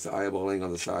 Just eyeballing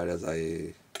on the side as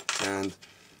I sand.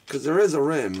 Because there is a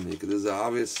rim. There's a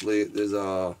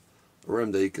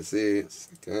rim that you can see. There's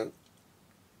a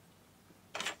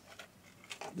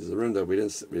rim that we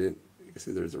didn't. You can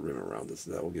see there's a rim around this.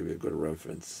 That will give you a good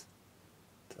reference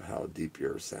to how deep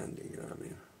you're sanding. You know what I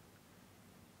mean?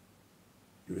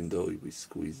 Even though we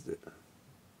squeezed it,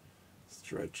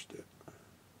 stretched it.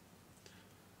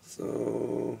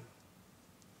 So.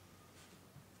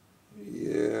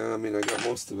 Yeah, I mean, I got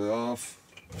most of it off.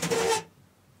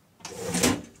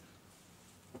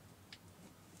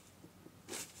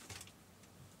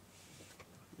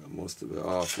 Got most of it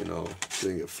off, you know,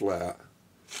 sitting it flat.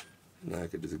 And I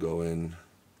could just go in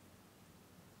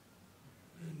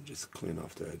and just clean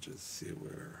off the edges, see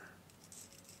where.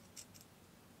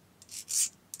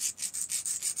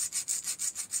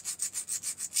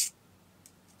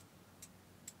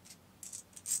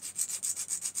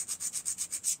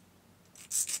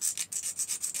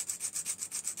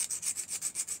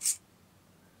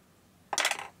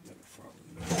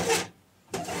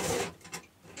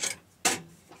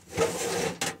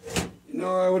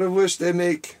 know, I would have wished they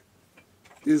make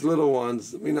these little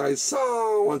ones. I mean, I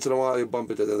saw once in a while you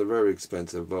bump into them, they're very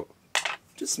expensive, but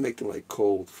just make them like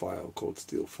cold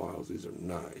steel files. These are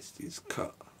nice. These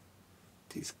cut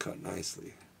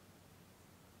nicely.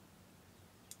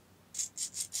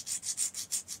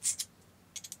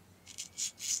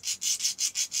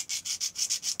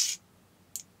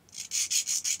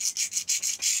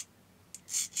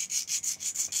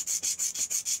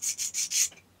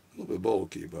 A little bit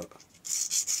bulky, but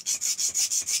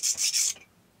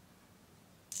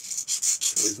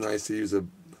it's nice to use a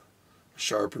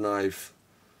sharp knife.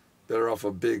 Better off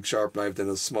a big sharp knife than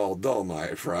a small dull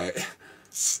knife, right?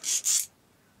 So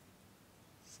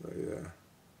yeah,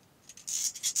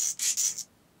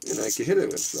 and I can hit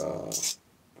it with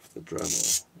the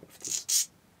Dremel,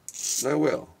 and I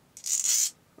will.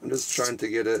 I'm just trying to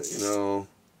get it, you know,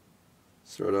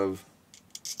 sort of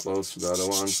close to the other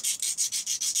one.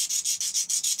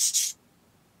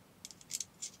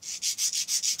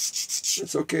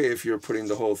 It's okay if you're putting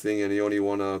the whole thing in, you only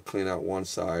want to clean out one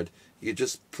side. You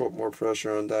just put more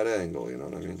pressure on that angle, you know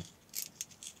what I mean?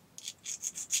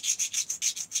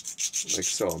 Like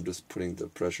so, I'm just putting the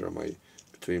pressure on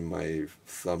between my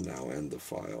thumb now and the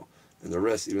file. And the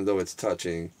rest, even though it's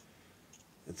touching,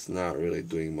 it's not really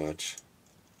doing much.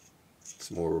 It's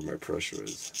more where my pressure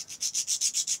is.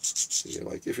 See,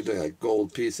 like if you're doing like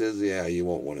gold pieces, yeah, you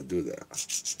won't want to do that.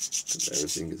 Because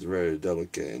everything is very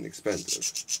delicate and expensive.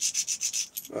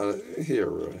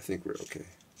 Here, I think we're okay.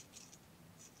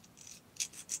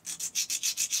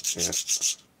 Yeah.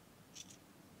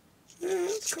 Yeah,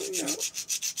 it's coming out.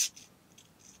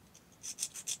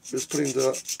 Just putting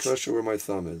the pressure where my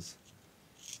thumb is.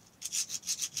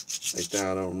 Like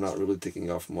that, I'm not really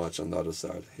taking off much on the other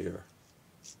side here.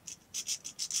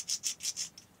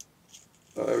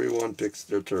 Everyone picks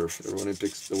their turf. Everyone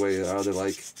picks the way how they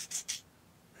like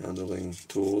handling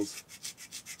tools.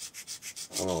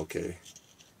 Oh, okay.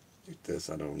 Like this,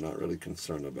 I'm not really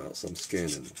concerned about some skin,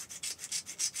 and I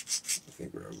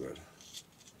think we're good.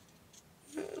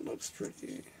 Yeah, it looks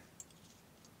pretty.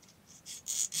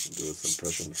 Do some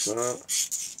pressure in the front.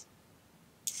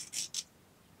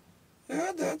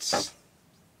 Yeah, that's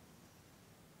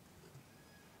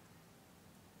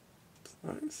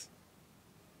nice.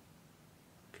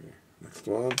 Okay, next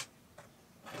one.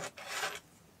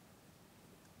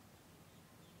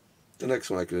 The next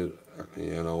one I could,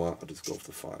 you know what, I'll just go with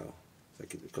the file.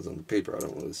 Because on the paper I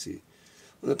don't really see.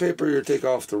 On the paper you take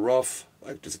off the rough,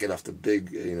 like just get off the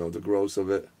big, you know, the gross of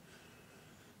it.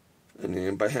 And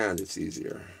then by hand it's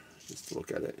easier. Just to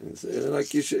look at it. And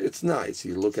like you should, it's nice.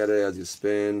 You look at it as you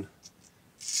spin.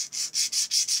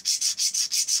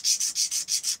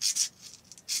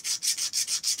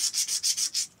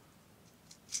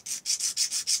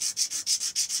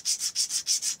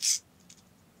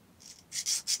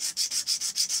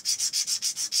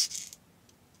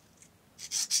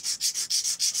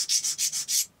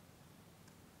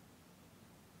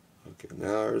 Okay,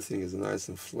 now everything is nice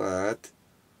and flat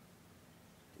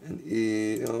and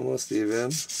almost even.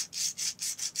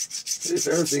 If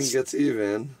everything gets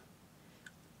even,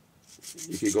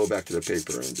 you can go back to the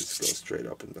paper and just go straight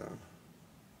up and down.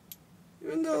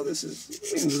 Even though this is,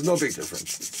 I mean, there's no big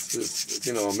difference. It's just,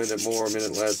 you know, a minute more, a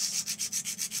minute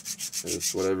less.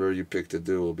 It's whatever you pick to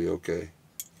do will be okay.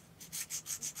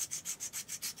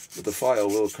 But the file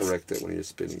will correct it when you're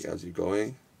spinning as you're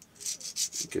going.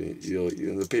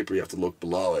 In the paper you have to look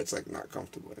below it. It's like not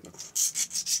comfortable, you know. The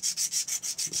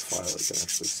file you can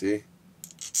actually see.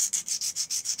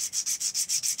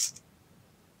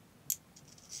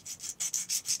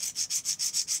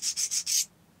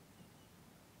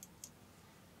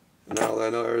 And now that I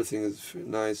know everything is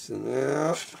nice and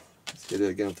let's get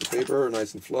it again with the paper,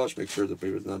 nice and flush. Make sure the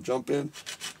paper's not jumping.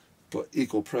 Put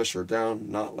equal pressure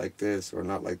down, not like this or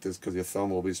not like this, because your thumb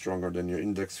will be stronger than your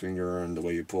index finger and the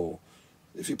way you pull.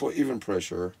 If you put even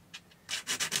pressure,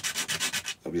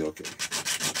 it'll be okay.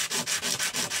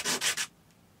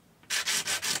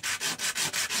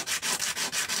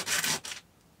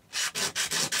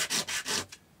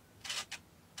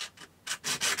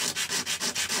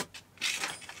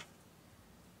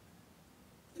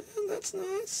 And that's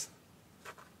nice.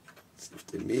 Let's see if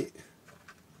they meet.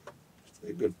 It's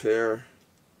a good pair.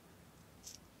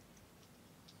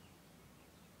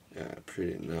 Yeah,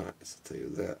 pretty nice, I'll tell you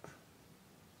that.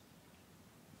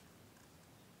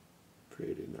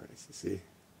 Pretty nice, you see?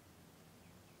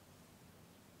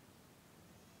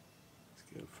 Let's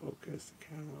get a focus, the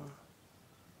camera.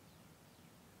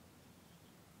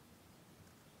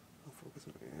 I'll focus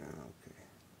on, yeah, okay.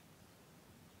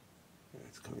 Yeah,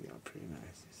 it's coming out pretty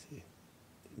nice, you see?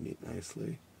 They meet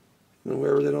nicely. And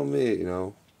wherever they don't meet, you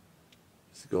know,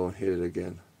 Let's go and hit it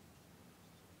again.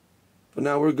 But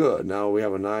now we're good. Now we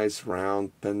have a nice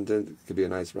round pendant. It could be a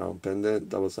nice round pendant,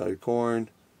 double-sided coin.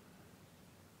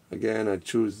 Again, I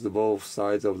choose the both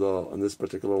sides of on this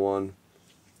particular one,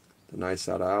 the nice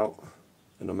side out.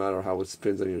 And no matter how it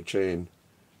spins on your chain,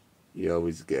 you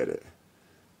always get it.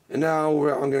 And now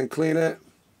I'm going to clean it.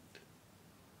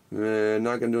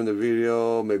 Not going to do in the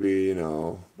video, maybe,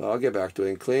 but I'll get back to it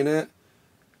and clean it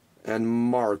and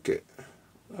mark it.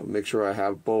 I'll make sure I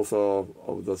have both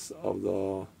of the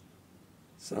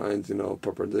signs,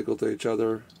 perpendicular to each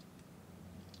other.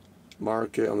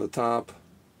 Mark it on the top.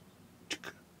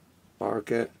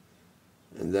 Mark it.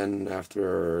 And then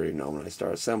after, when I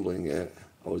start assembling it,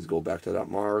 I always go back to that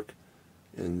mark.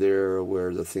 And there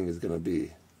where the thing is going to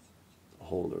be. The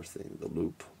holder thing, the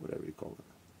loop, whatever you call it.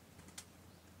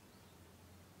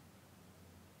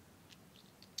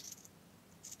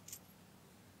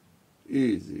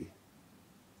 Easy.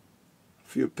 A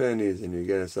few pennies and you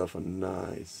get yourself a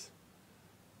nice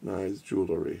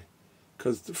jewelry.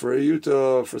 Because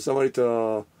for somebody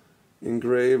to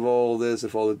engrave all this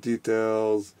with all the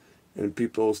details and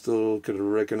people still could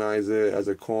recognize it as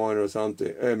a coin or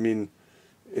something,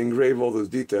 engrave all those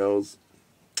details,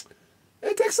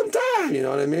 it takes some time, you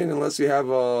know what I mean? Unless you have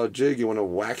a jig, you want to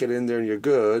whack it in there and you're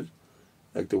good.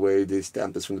 Like the way they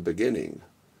stamped this from the beginning.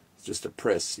 It's just a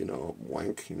press,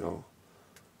 wank,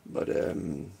 But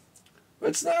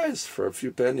it's nice for a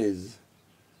few pennies.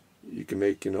 You can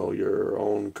make, your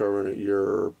own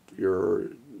the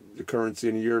currency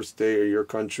in your state or your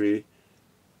country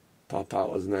pop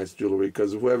out as nice jewelry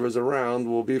because whoever's around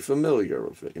will be familiar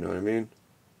with it. You know what I mean?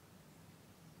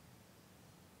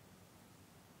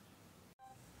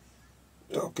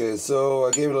 Okay, so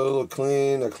I gave it a little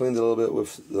clean. I cleaned it a little bit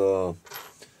with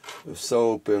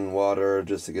soap and water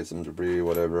just to get some debris,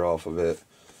 whatever, off of it.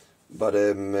 But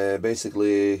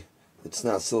basically, it's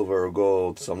not silver or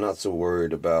gold, so I'm not so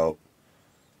worried about,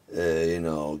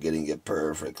 getting it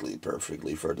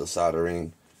perfectly for the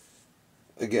soldering.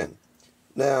 Again,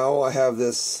 now I have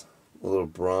this little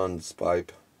bronze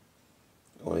pipe.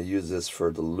 I want to use this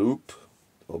for the loop.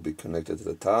 It will be connected to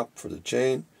the top for the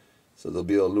chain. So there'll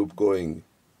be a loop going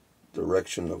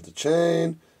direction of the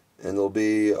chain, and there'll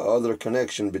be other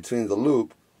connection between the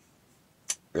loop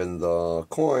and the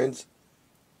coins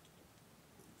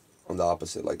on the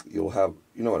opposite. Like you'll have,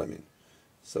 you know what I mean.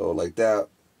 So like that,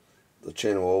 the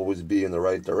chain will always be in the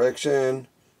right direction,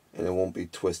 and it won't be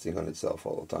twisting on itself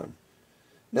all the time.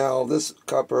 Now this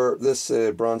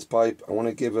bronze pipe, I want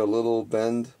to give it a little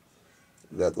bend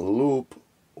that the loop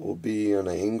will be on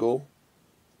an angle,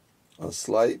 a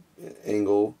slight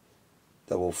angle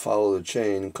that will follow the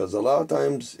chain, because a lot of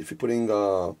times if you're putting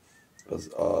a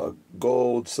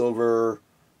gold, silver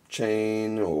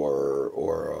chain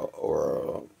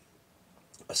or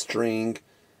a string,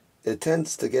 it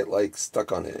tends to get like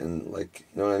stuck on it and like,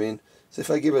 you know what I mean? So if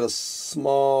I give it a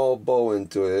small bow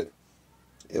into it,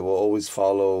 it will always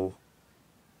follow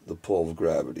the pull of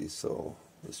gravity. So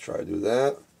let's try to do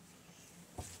that.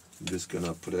 I'm just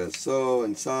gonna put it so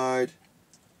inside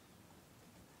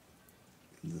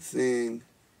the thing.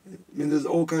 There's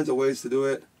all kinds of ways to do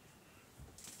it.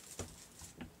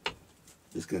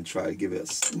 Just gonna try to give it a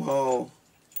small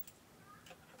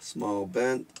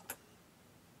bend.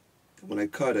 When I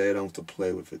cut it, I don't have to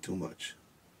play with it too much.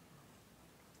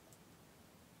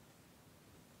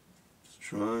 Let's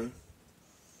try.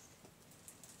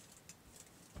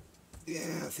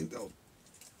 Yeah, I think that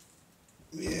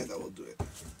will do it.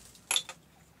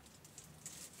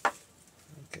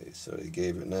 Okay, so they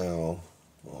gave it now.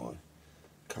 Oh,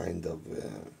 kind of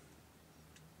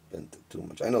bent it too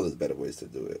much. I know there's better ways to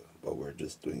do it, but we're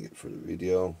just doing it for the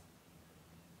video.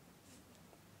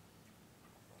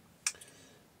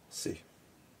 See.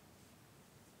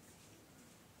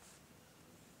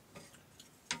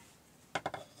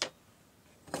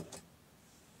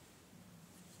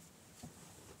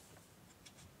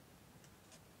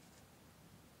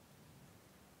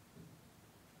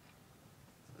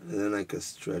 And then I could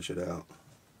stretch it out.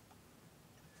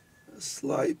 A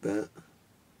slight bent.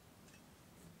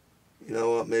 You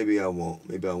know what? Maybe I won't.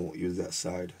 Maybe I won't use that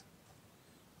side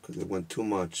because it went too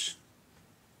much.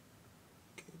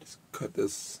 Okay, just cut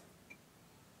this.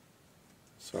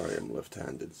 Sorry, I'm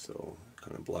left-handed, so it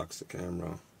kind of blocks the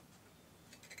camera.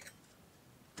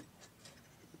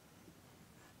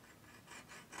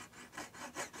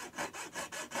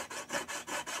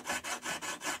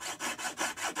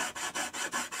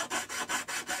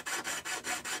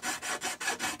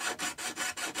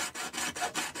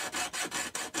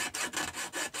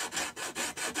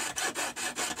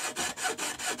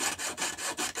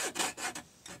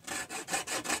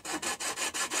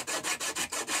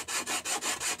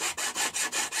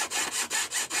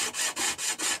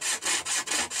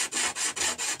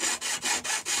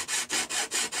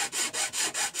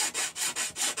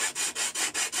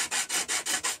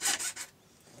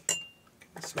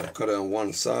 So I cut it on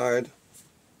one side.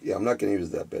 Yeah, I'm not going to use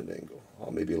that bend angle.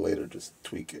 I'll maybe later just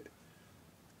tweak it.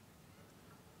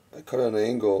 I cut it on an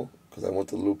angle because I want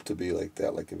the loop to be like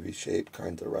that, like a V shape,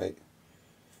 kind of, right?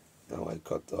 Now I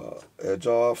cut the edge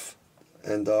off,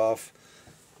 end off.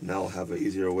 Now I'll have an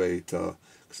easier way to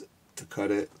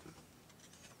cut it.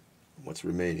 What's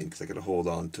remaining, because I can hold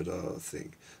on to the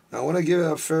thing. Now I want to give it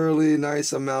a fairly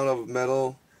nice amount of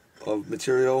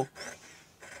material,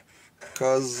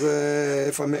 because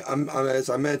if as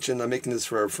I mentioned, I'm making this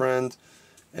for a friend,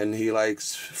 and he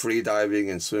likes free diving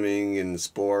and swimming and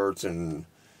sports, and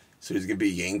so he's gonna be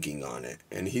yanking on it,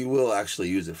 and he will actually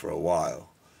use it for a while,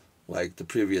 like the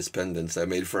previous pendants I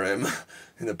made for him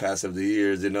in the past of the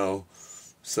years, you know.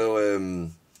 So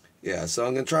yeah, so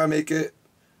I'm gonna try to make it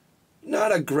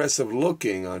not aggressive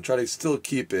looking. I'll try to still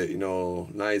keep it, you know,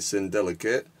 nice and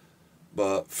delicate,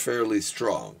 but fairly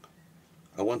strong.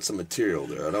 I want some material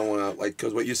there. I don't want to, like,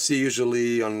 because what you see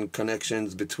usually on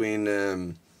connections between,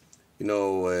 you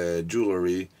know,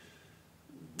 jewelry,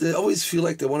 they always feel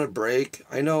like they want to break.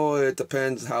 I know it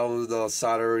depends how the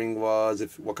soldering was,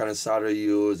 what kind of solder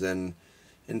you use, and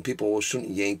people shouldn't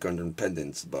yank on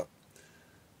pendants, but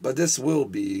this will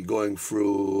be going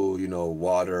through, you know,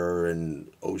 water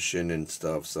and ocean and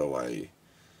stuff, so I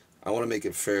want to make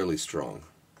it fairly strong.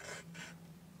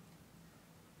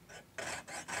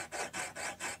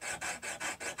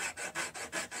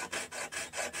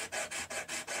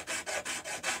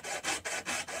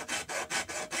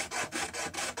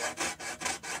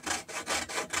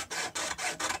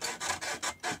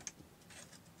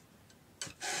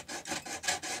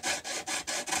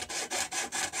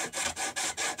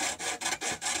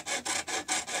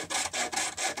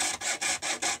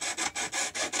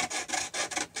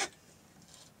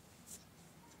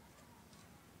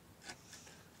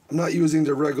 I'm not using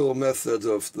the regular methods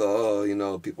of the, you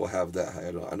know, people have that,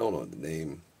 I don't know the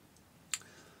name,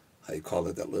 how you call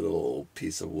it, that little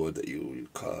piece of wood that you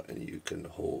cut and you can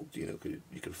hold, you know,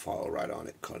 you can file right on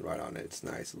it, cut right on it. It's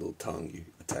nice, a little tongue you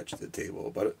attach to the table.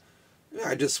 But yeah,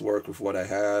 I just work with what I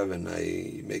have, and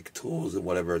I make tools and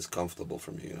whatever is comfortable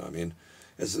for me, you know what I mean?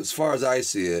 As far as I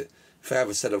see it, if I have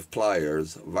a set of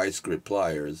pliers, vice grip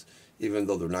pliers, even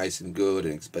though they're nice and good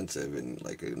and expensive and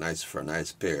like a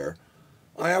nice pair,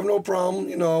 I have no problem,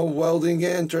 you know, welding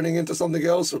it and turning it into something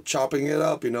else or chopping it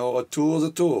up, you know. A tool is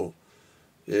a tool.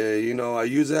 You know, I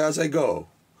use it as I go.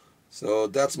 So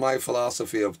that's my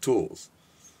philosophy of tools.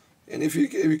 And if you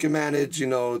can manage, you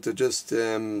know, to just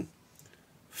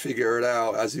figure it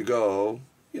out as you go,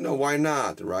 you know, why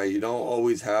not, right? You don't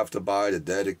always have to buy the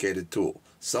dedicated tool.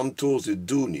 Some tools you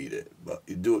do need it, but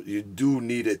you do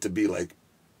need it to be like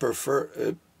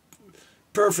perfectly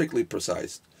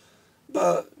precise.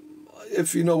 But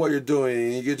if you know what you're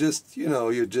doing, you just, you know,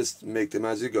 you just make them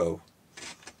as you go.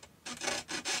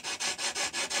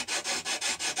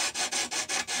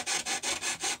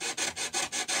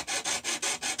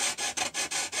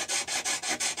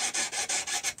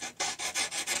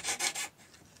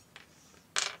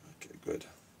 Okay, good.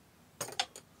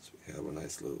 So we have a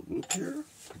nice little loop here.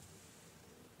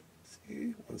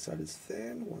 See, one side is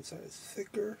thin, one side is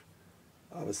thicker.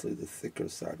 Obviously the thicker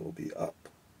side will be up,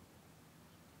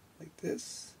 like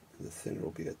this, and the thinner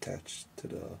will be attached to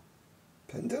the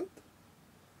pendant.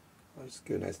 I'll just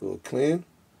give a nice little clean,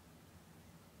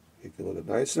 make it a little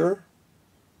bit nicer,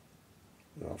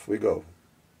 and off we go.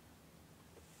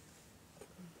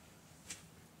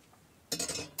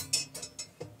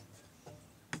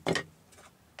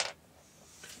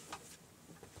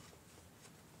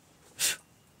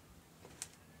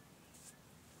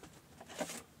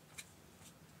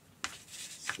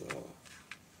 So,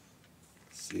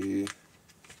 see,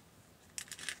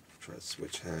 try to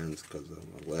switch hands because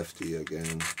I'm a lefty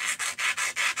again.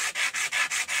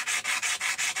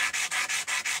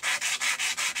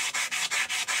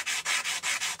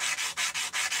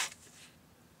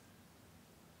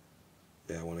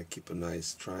 Yeah, I want to keep a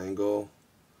nice triangle,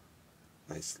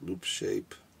 nice loop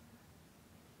shape.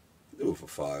 Do with a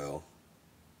file.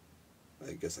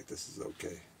 I guess like this is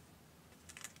okay.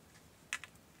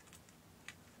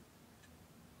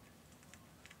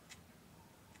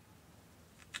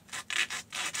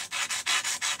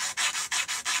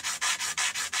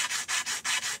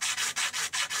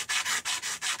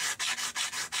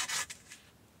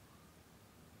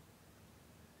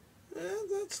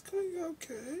 That's going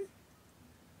okay.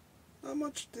 Not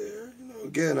much there, you know.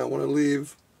 Again, I want to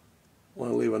leave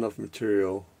enough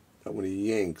material that when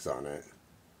he yanks on it,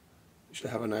 you should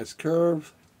have a nice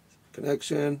curve,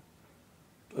 connection,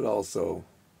 but also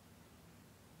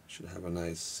should have a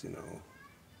nice, you know,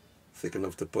 thick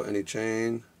enough to put any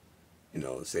chain, you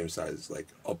know, the same size, like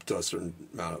up to a certain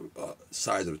amount of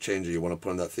size of changer you want to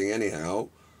put on that thing anyhow.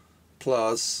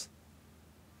 Plus,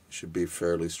 it should be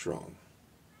fairly strong.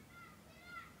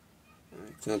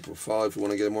 Example 5 if you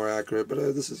want to get it more accurate, but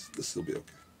this will be okay.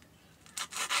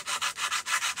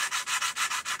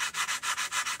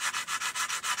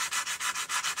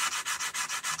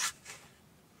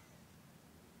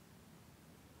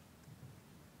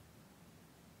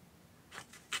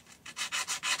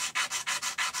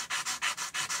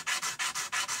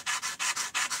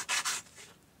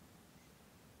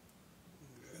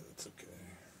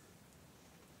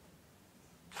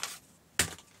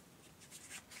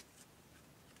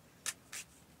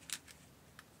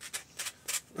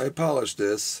 I polish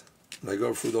this, and I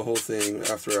go through the whole thing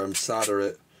after I solder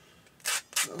it.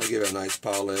 I'll give it a nice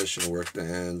polish and work the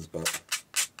hands, but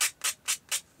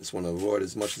just want to avoid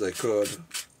as much as I could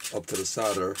up to the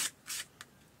solder,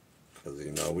 because,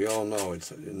 you know, we all know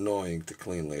it's annoying to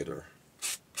clean later,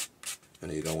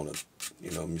 and you don't want to,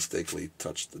 you know, mistakenly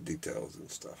touch the details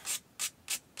and stuff.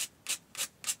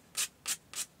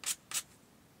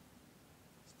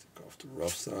 Let's take off the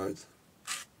rough sides.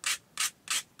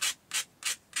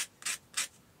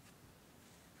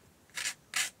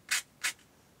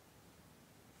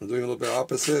 I'm doing a little bit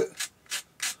opposite.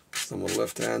 Somewhat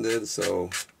left-handed, so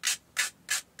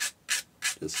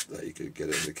just that you could get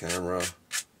it in the camera.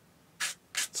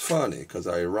 It's funny because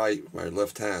I write with my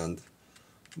left hand,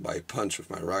 but I punch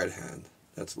with my right hand.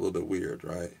 That's a little bit weird,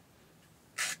 right?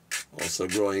 Also,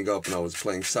 growing up when I was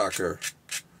playing soccer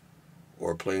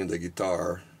or playing the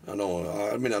guitar, I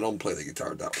don't play the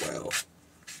guitar that well,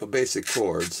 but basic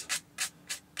chords,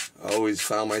 I always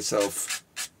found myself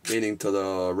leaning to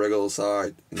the regular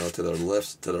side, you know, to the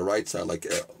left, to the right side, like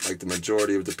the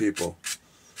majority of the people,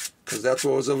 because that's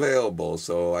what was available.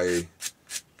 So I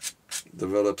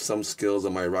developed some skills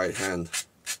on my right hand,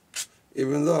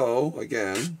 even though,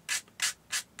 again,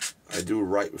 I do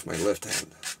write with my left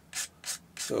hand.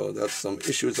 So that's some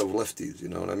issues of lefties, you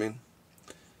know what I mean?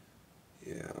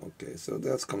 Yeah, okay, so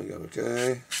that's coming out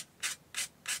okay.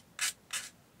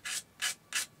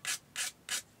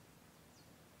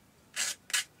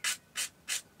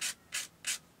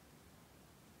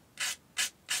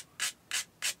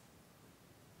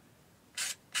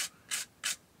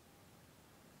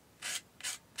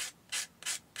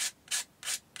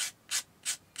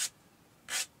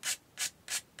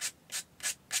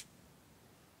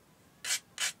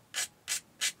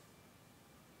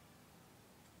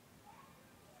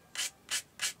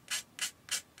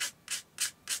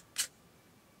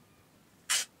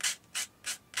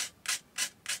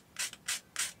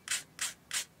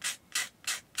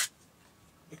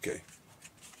 Okay.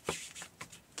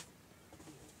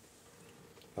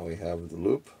 Now we have the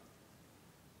loop.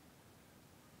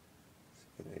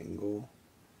 An angle.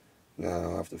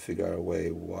 Now I have to figure out a way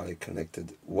what I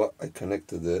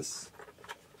connected this.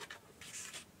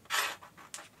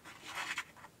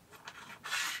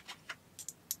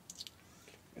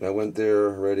 And I went there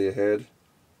already ahead.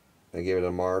 I gave it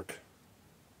a mark.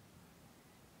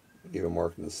 I gave a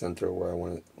mark in the center where I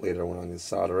want it later when I'm going to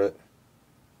solder it.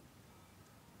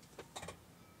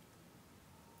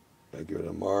 I give it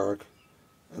a mark,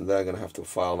 and then I'm going to have to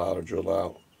file out or drill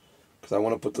out, because I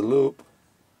want to put the loop.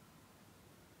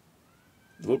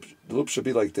 The loop should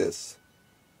be like this,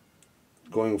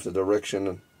 going with the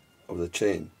direction of the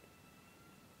chain,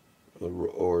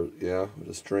 or yeah,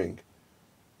 the string.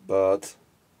 But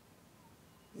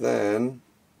then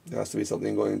there has to be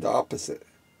something going the opposite.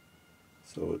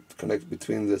 So it connects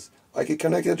between this. I could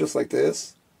connect it just like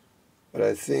this, but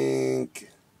I think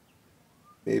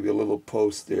maybe a little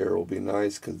post there will be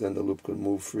nice, because then the loop could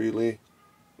move freely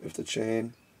with the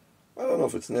chain. I don't know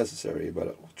if it's necessary, but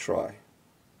I'll try.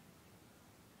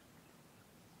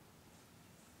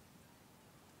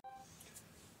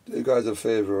 Do you guys a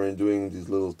favor in doing these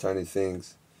little tiny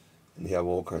things, and you have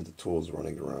all kinds of tools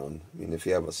running around. I mean, if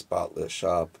you have a spotless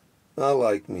shop, not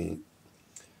like me,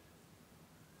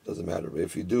 doesn't matter. But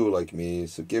if you do like me,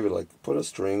 so give it, like, put a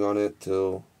string on it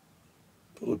till,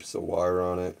 put a piece of wire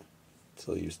on it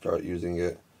till you start using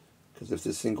it. Because if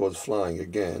this thing goes flying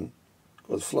again,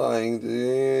 you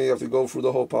have to go through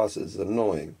the whole process. It's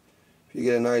annoying. If you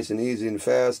get it nice and easy and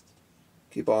fast,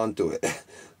 keep on to it.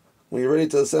 When you're ready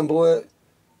to assemble it,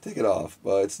 take it off.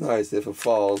 But it's nice if it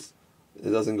falls, it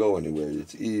doesn't go anywhere.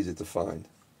 It's easy to find.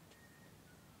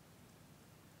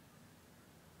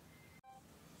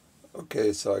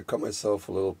 Okay, so I cut myself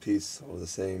a little piece of the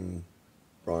same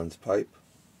bronze pipe.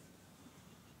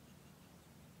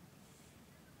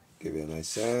 Give it a nice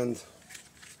sand,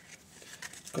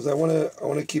 because I want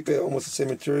to keep it almost the same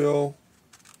material.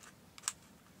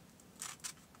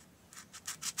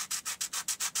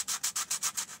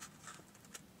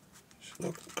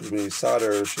 When you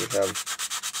solder, it should have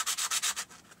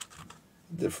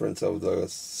difference of the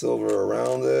silver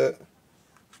around it,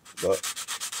 but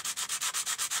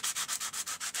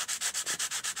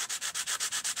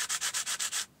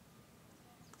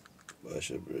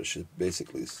it should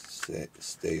basically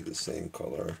stay the same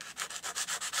color.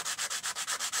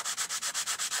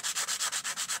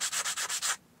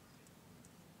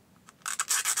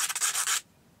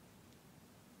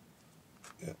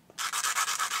 Yeah.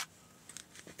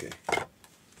 Okay.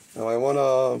 Now I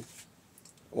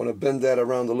wanna bend that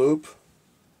around the loop.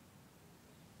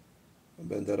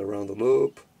 Bend that around the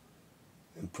loop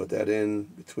and put that in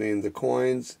between the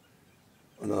coins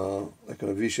on like on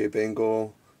a V-shaped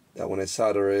angle, that when I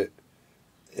solder it,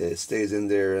 it stays in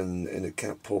there and it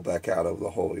can't pull back out of the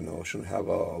hole, you know, it shouldn't have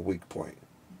a weak point.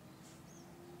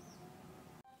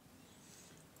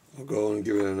 I'll go and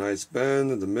give it a nice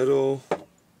bend in the middle,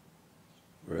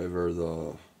 wherever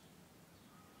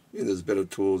there's better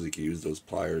tools. You can use those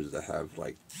pliers that have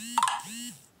like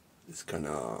this kind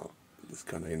of,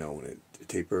 you know, when it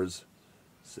tapers,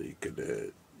 so you could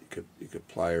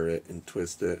plier it and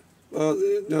twist it. Well,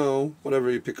 no, whatever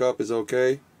you pick up is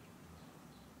okay.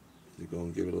 You go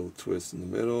and give it a little twist in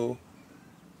the middle.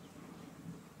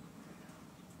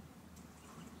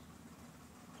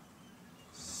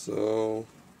 So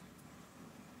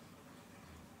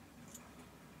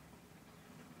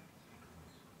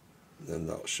then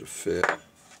that should fit. That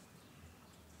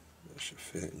should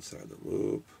fit inside the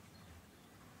loop.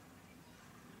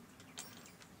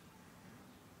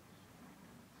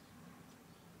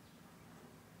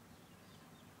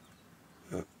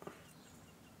 Yeah.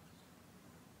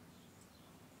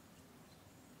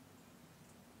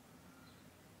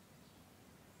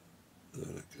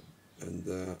 Then I could bend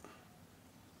that.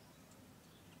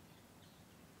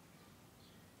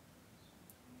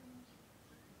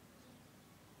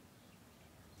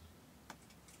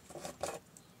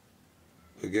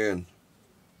 Again,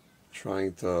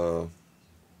 trying to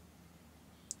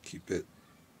keep it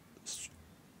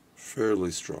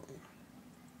fairly strong.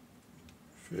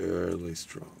 Fairly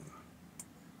strong.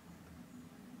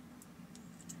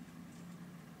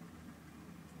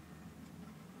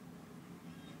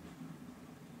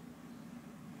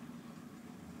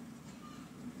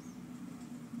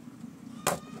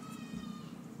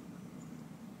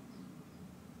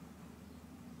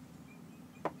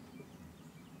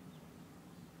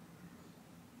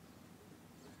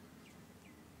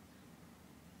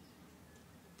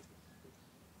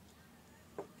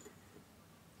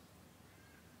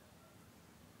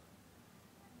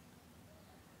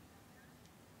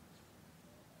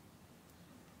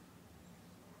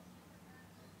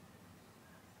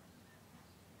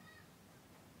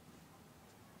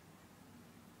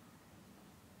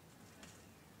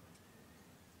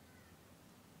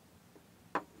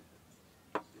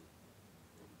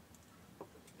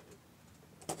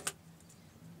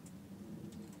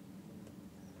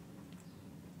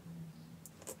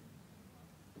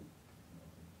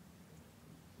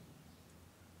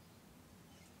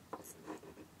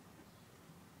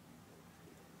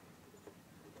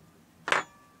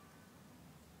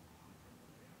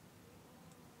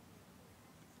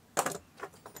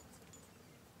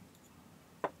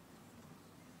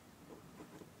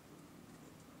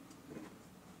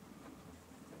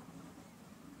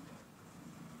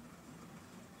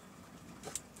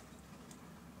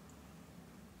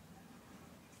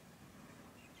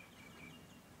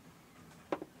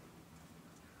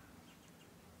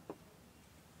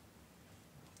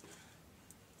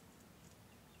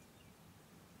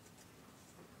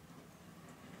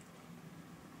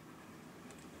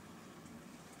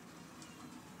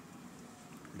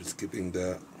 Just keeping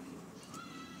that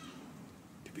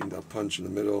punch in the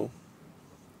middle,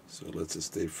 so it lets it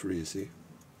stay free, see,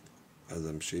 as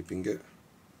I'm shaping it.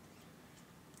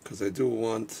 Because I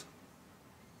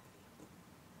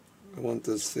want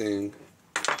this thing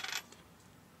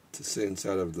to sit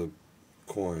inside of the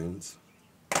coins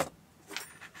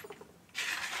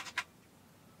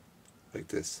like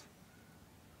this.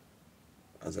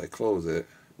 As I close it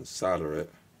and solder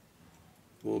it,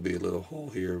 will be a little hole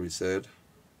here, we said.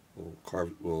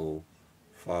 We'll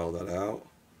file that out.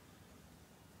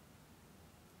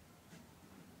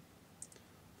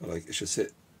 But like it should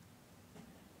sit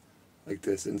like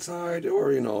this inside,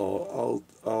 or you know,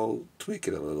 I'll tweak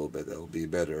it a little bit. That'll be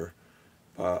better.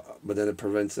 But then it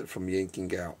prevents it from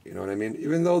yanking out. You know what I mean?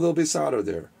 Even though there'll be solder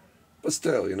there, but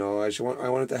still, you know, I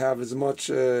want it to have as much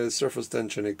surface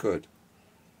tension it could.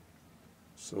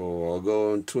 So I'll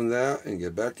go and tune that and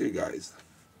get back to you guys.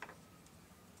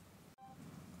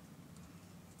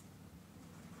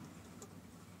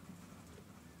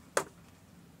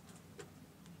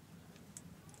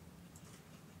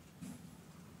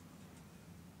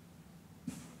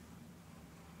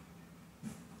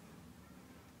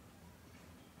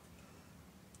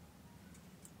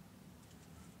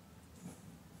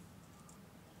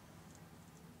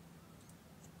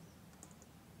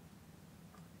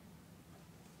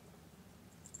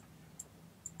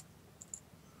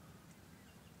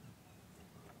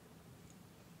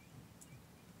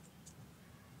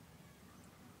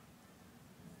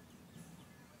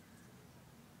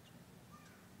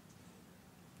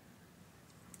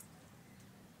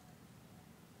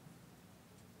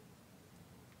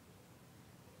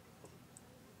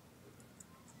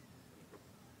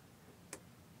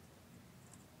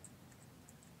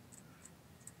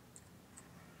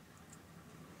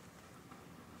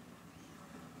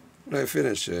 when I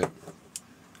finish it,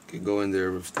 I can go in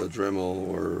there with the Dremel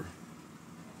or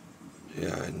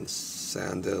yeah, and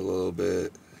sand it a little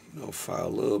bit. You know, file a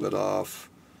little bit off.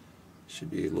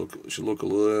 Should look a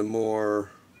little bit more,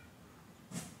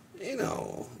 you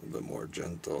know, a little bit more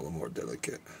gentle, a little more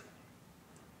delicate.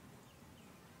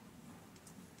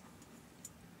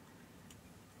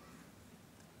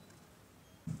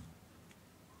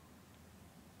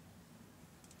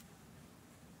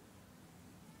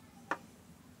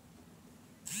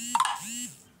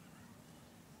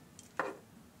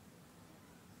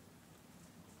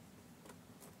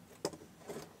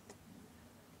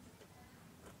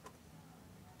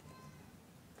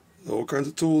 All kinds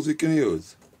of tools you can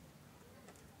use.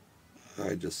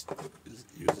 I just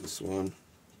use this one.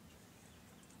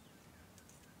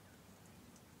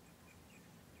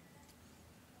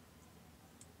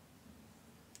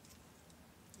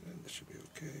 And this should be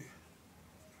okay.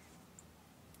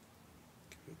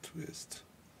 Give it a twist.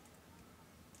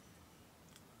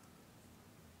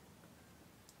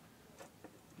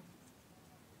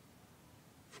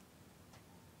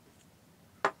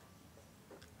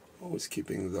 Always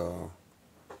keeping the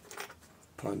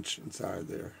punch inside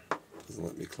there. Doesn't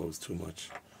let me close too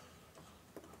much.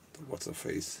 What's a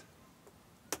face?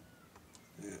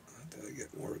 Yeah, until I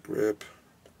get more grip.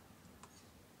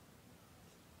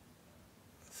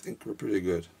 I think we're pretty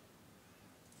good.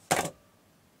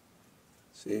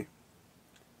 See?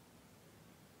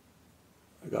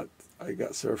 I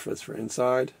got surface for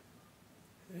inside.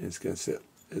 And it's gonna sit.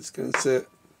 It's gonna sit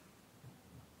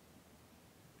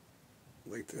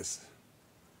like this.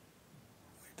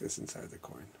 Like this inside the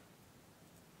coin.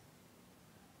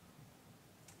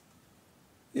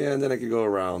 Yeah, and then I could go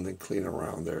around and clean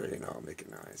around there, you know, make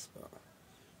it nice. But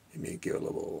you may give a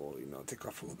little, you know, take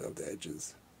off a little bit of the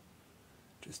edges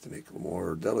just to make it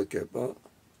more delicate, but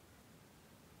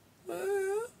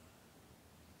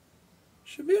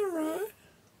should be alright.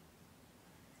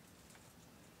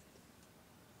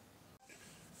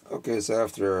 Okay, so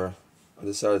after I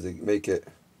decided to make it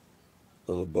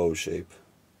a little bow shape,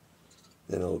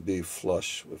 then it'll be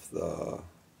flush with the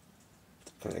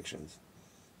connections.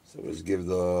 So just give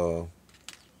the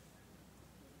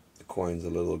coins a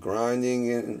little grinding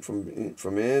in from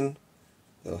in.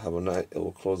 It'll have a nice. It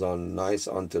will close on nice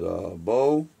onto the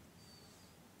bow,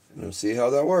 and we'll see how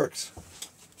that works.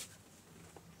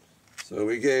 So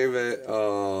we gave it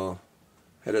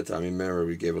ahead of time. Remember,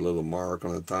 we gave a little mark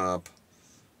on the top,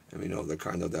 and we know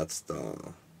that's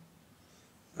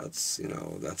you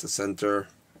know, that's the center.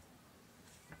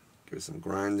 Give it some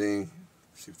grinding.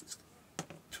 See if it's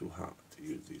too hot to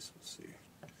use these. We'll see.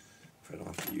 If I don't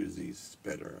have to use these, it's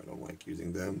better. I don't like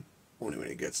using them. Only when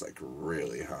it gets like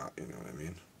really hot, you know what I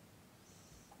mean?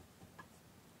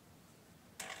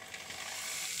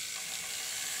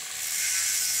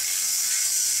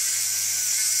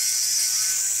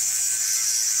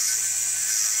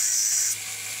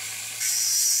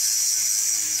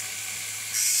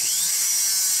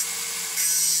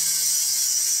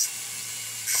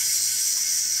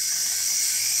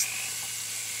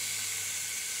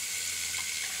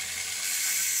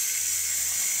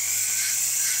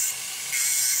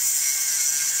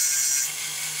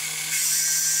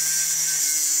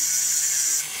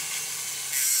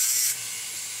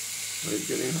 It's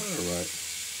getting hotter, right?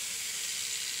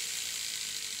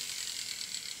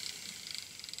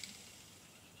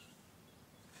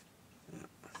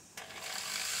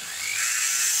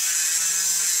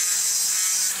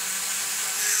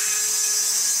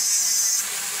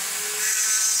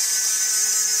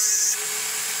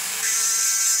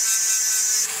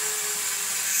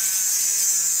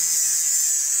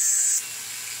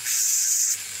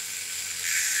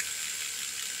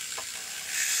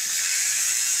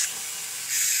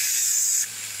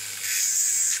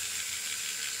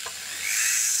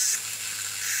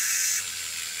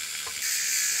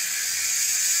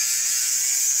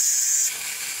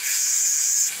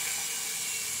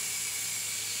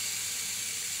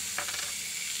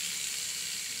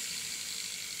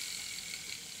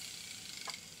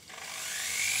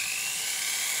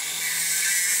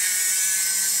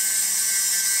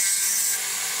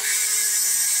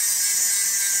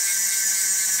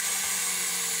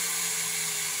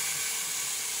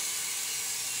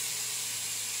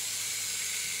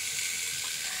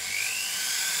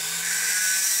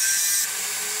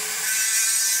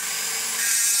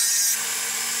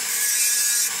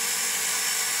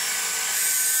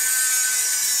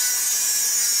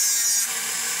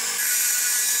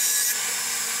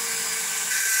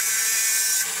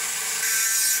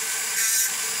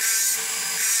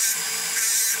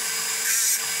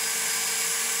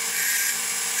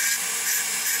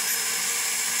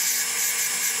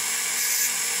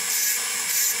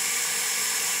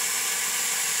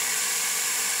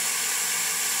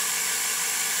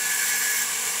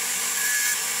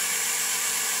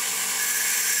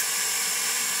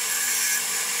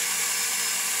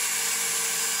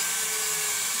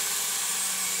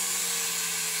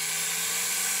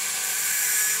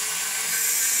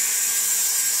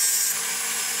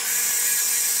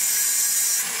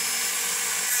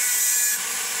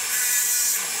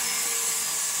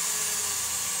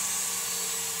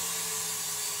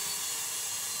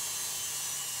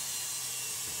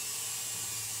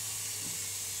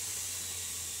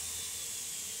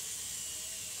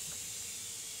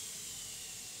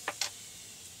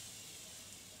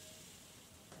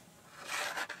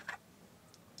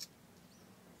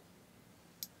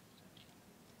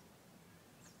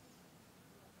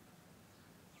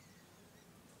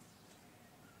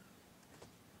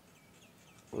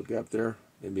 little gap there.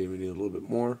 Maybe we need a little bit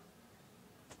more.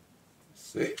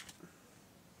 See?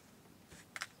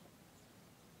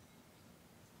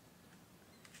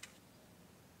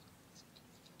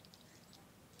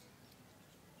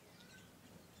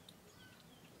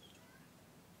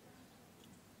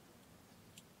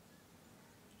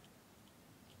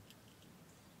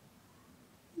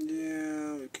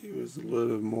 Yeah, we could use a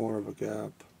little bit more of a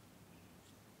gap.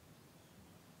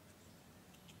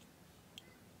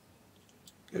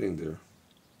 Getting there.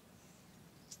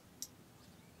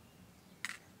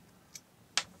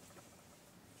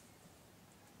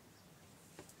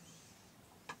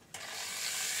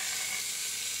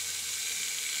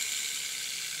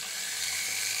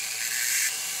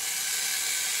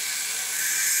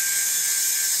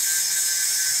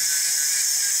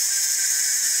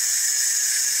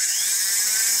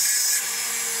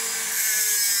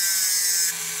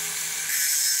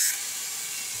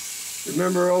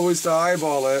 Remember always to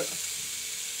eyeball it,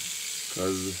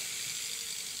 because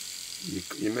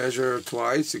you measure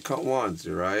twice, you cut once,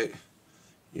 right?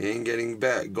 You ain't going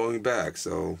back,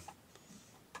 so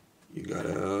you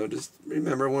gotta just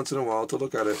remember once in a while to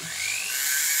look at it.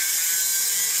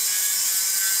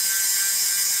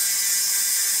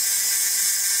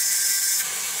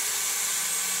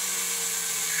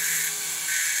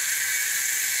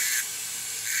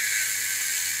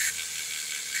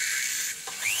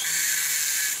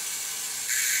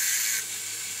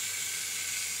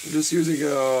 I'm just using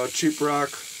a cheap rock,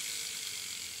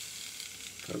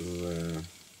 because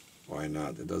why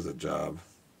not? It does a job.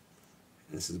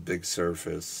 This is a big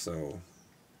surface, so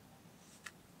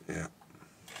yeah.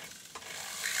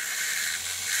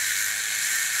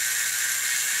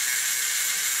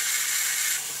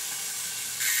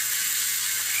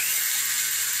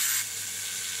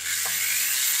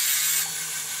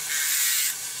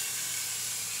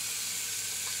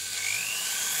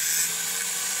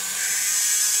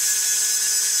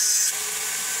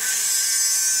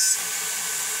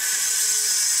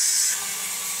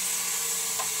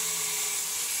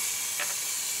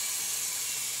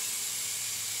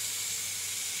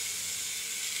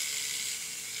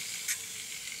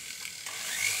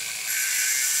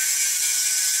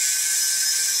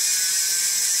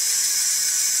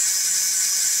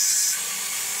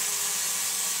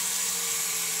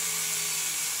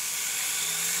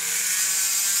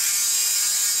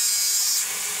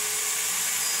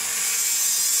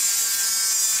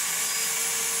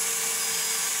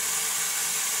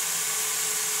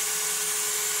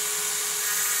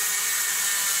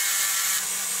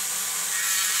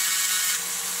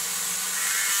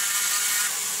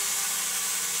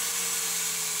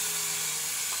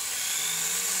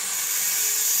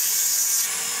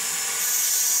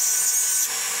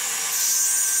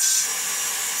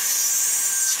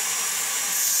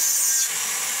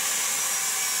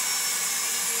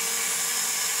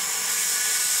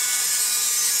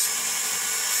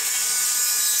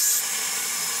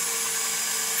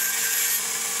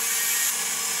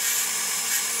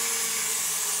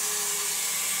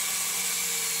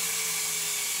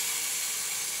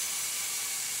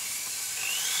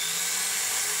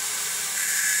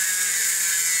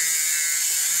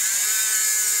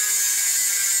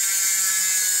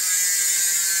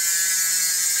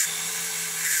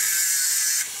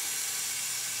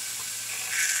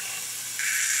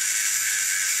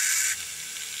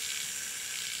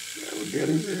 Yeah, we're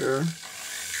getting there.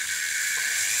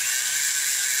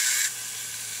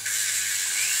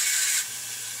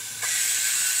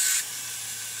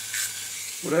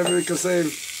 Whatever you can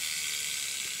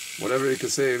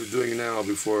save doing now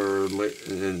before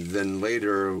and then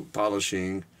later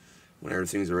polishing when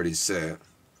everything's already set.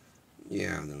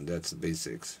 Yeah, no, that's the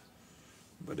basics.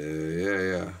 But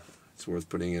yeah, it's worth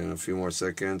putting in a few more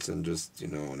seconds and just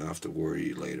not have to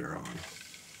worry later on.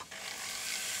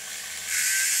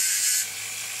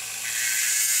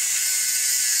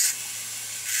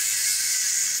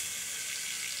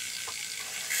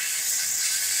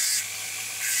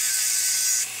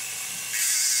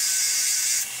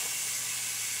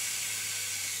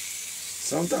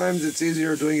 Sometimes it's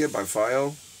easier doing it by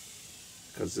file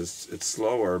because it's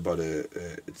slower, but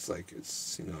it's like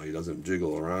it doesn't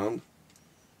jiggle around.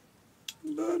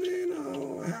 But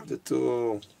I have the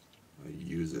tool, I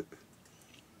use it.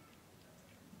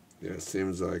 Yeah, it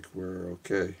seems like we're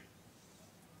okay.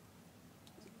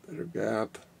 Better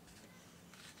gap.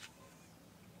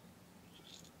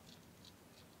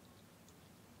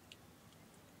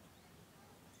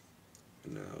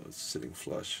 And now it's sitting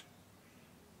flush.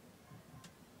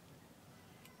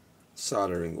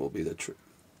 Soldering will be the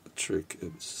trick.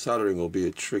 Soldering will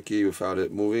be tricky without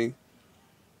it moving,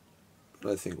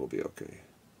 but I think we'll be okay.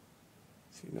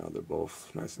 See, now they're both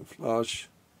nice and flush.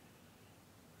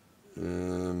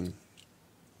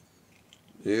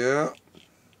 Yeah, I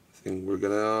think we're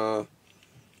gonna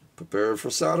prepare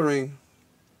for soldering.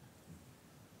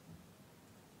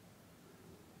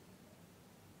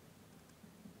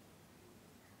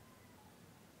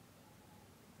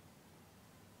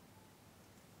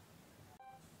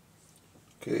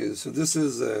 Okay, so this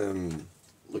is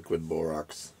liquid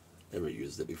borax. Never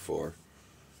used it before.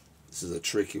 This is a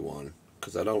tricky one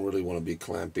because I don't really want to be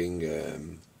clamping,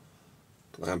 you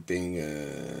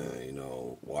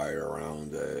know, wire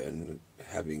around and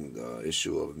having the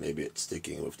issue of maybe it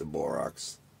sticking with the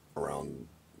borax around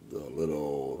all the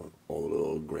little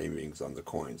engravings on the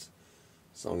coins.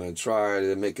 So I'm gonna try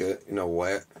to make it, you know,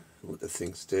 wet, let the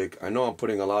thing stick. I know I'm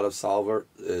putting a lot of solder.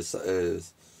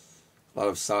 A lot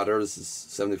of solder. This is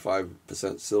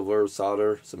 75% silver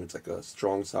solder, so it's like a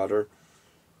strong solder.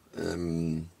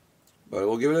 But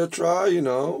we'll give it a try, you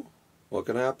know. What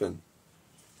can happen?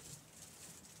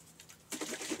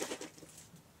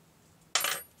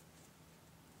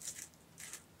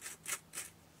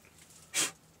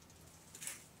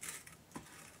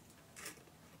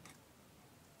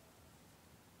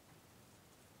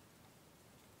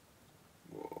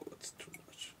 Whoa, that's too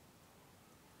much.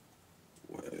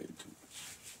 Way too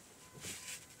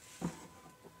much.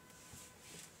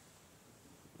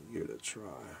 Give it a try.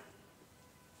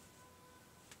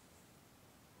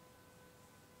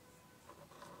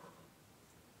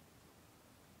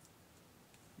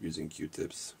 Using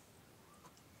Q-tips.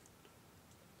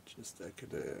 Just I could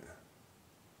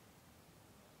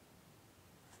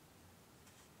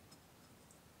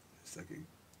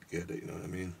get it, you know what I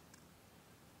mean?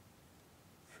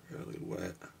 Fairly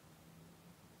wet.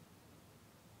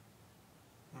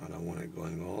 I don't want it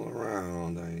going all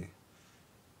around.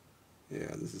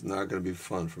 Yeah, this is not going to be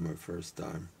fun for my first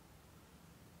time.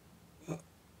 We're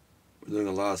doing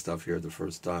a lot of stuff here the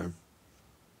first time.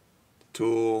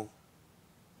 Tool,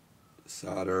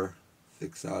 solder,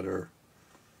 thick solder.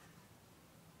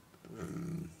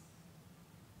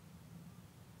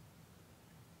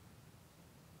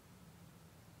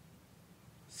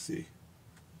 See.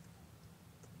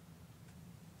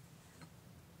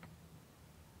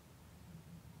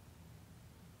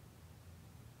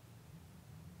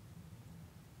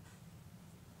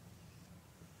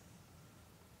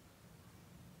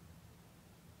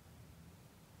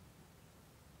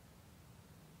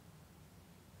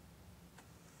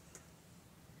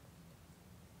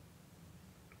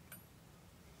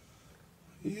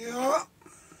 Yeah.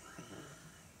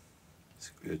 It's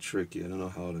a bit tricky. I don't know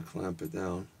how to clamp it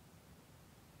down.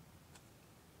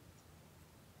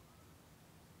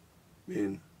 I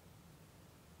mean,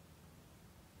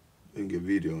 didn't get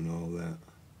video and all that.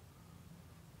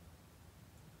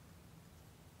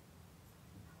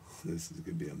 This is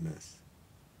gonna be a mess.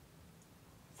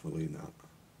 Hopefully not.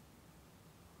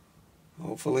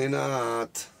 Hopefully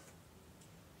not.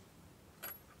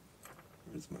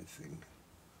 Where's my thing?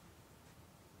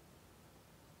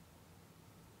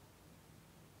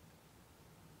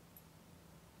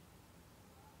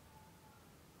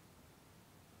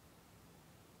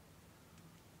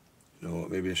 You know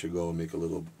what? Maybe I should go and make a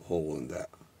little hole in that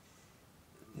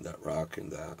rock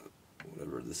and that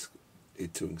whatever this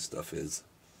etung stuff is.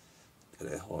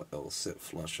 That it'll sit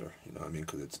flusher. You know what I mean?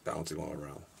 Because it's bouncing all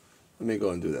around. Let me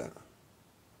go and do that.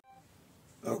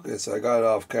 Okay, so I got it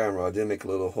off camera. I did make a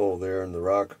little hole there in the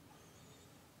rock.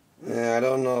 Yeah, I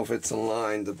don't know if it's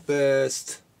aligned the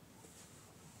best.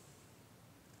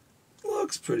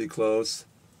 Looks pretty close.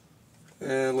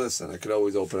 And listen, I could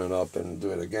always open it up and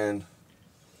do it again.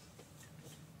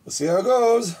 We'll see how it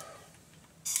goes.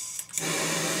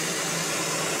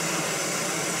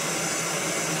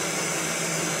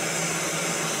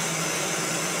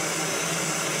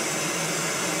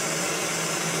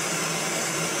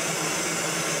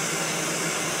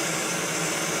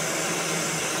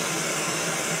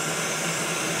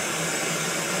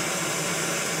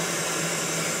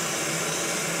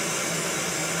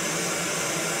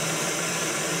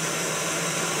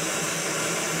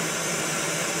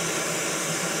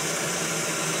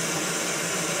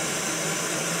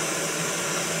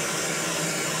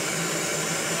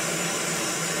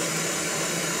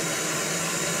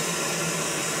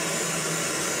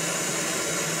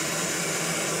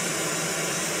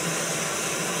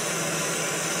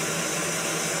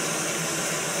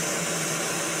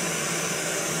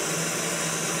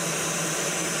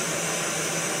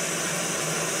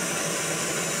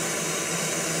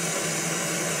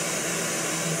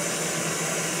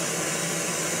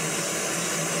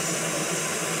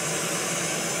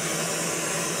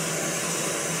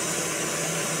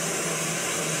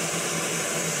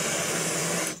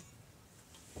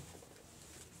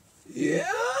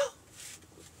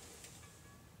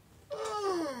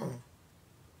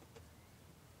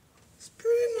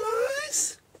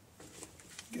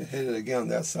 hit it again on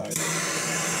that side.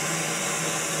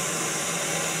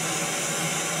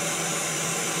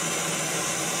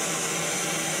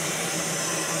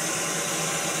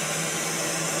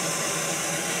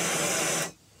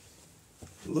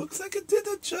 Looks like it did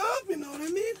the job, you know what I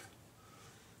mean?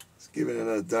 Let's give it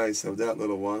another dice of that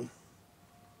little one.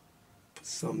 Put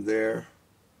some there.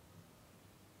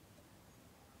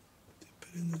 Dip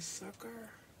it in the sucker.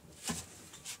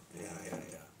 Yeah.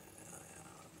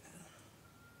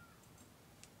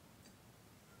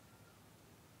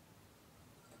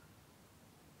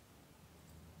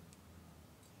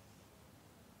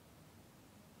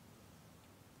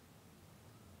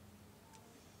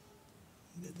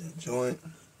 Get that joint.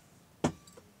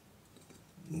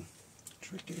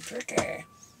 Tricky.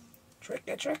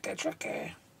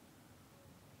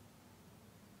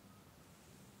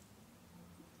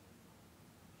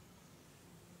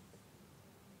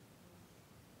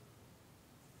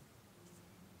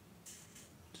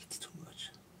 It's too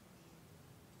much.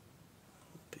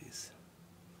 Piece.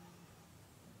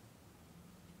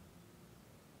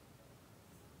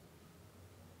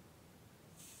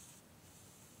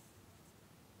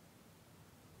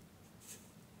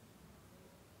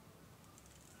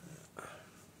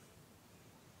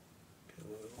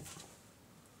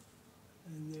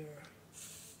 In there.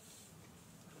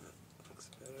 Looks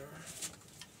better.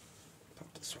 Pop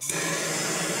this one.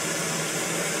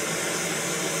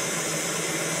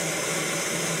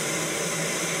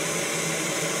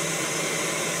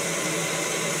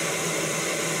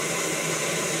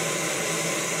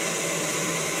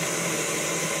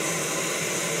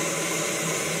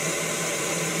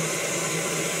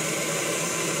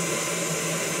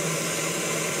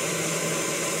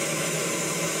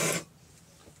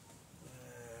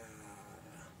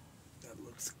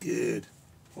 Good.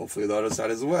 Hopefully the other side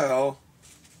as well.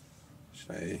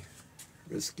 Should I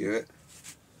risk it?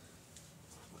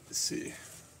 Let's see.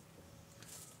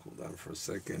 Cool down for a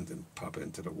second and pop it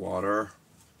into the water.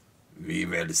 We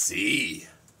will see.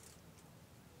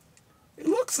 It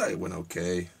looks like it went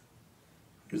okay.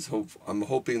 I'm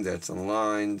hoping that it's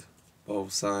aligned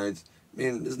both sides. I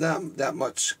mean, there's not that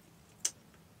much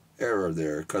error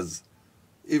there because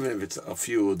even if it's a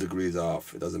few degrees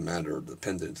off, it doesn't matter. The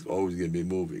pendant's always going to be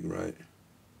moving, right?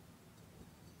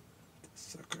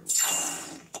 Sucker.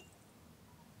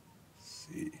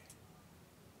 See.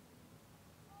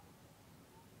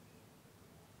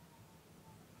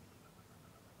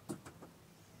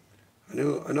 I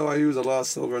know I used a lot of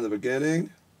silver in the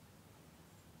beginning.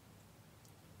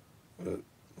 But,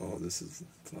 oh, this is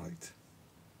light.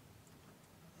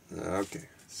 Okay,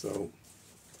 so...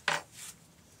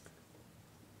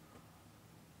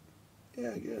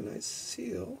 yeah, I get a nice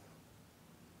seal.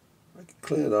 I can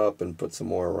clean it up and put some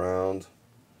more around.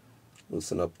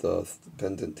 Loosen up the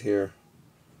pendant here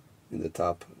in the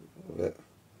top of it.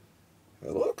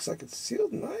 It looks like it's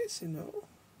sealed nice, you know.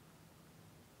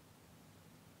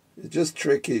 It's just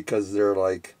tricky because they're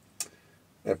like,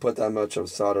 I put that much of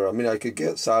solder. I mean, I could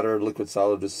get solder, liquid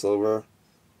solder to silver.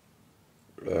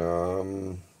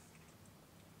 Then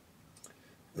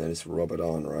just rub it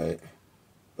on, right?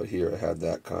 But here I had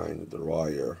that kind, the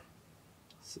wire,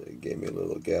 so it gave me a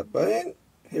little gap. But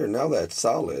here, now that's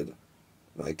solid,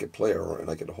 I could play around, and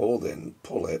I could hold it and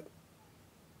pull it.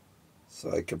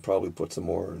 So I could probably put some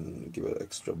more and give it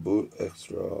extra boot,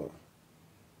 extra.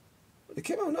 It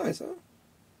came out nice, huh?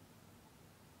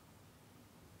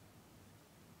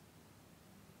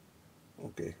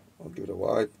 Okay, I'll give it a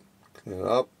wipe, clean it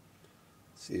up,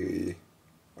 see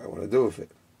what I want to do with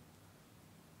it.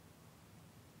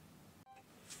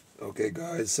 Okay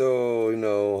guys, so you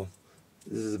know,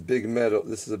 this is a big metal,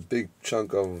 this is a big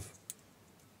chunk of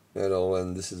metal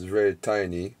and this is very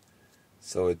tiny,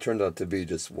 so it turned out to be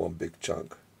just one big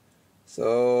chunk.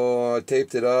 So I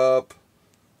taped it up,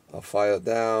 I'll file it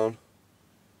down,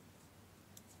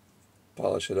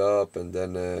 polish it up, and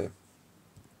then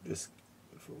just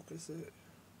focus it.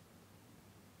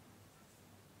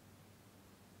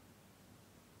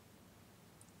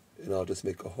 And I'll just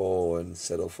make a hole and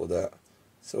settle for that.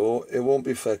 So it won't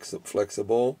be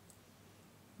flexible,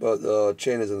 but the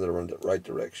chain is in the right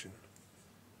direction.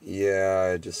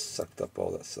 Yeah, I just sucked up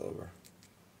all that silver.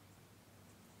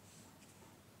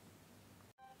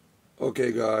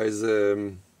 Okay guys,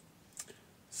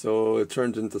 so it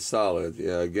turned into solid.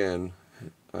 Yeah, again,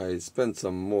 I spent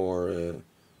some more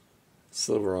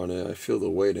silver on it. I feel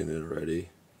the weight in it already.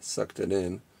 Sucked it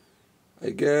in. I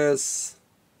guess,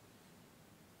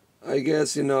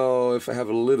 you know, if I have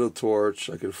a little torch,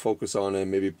 I could focus on it,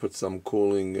 maybe put some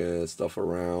cooling stuff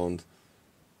around.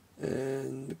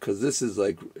 And because this is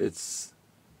like, this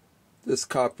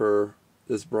copper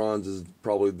this bronze is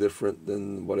probably different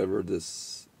than whatever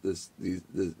these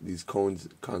coins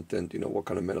content, what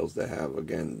kind of metals they have,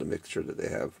 again, the mixture that they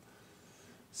have.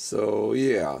 So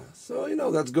yeah, so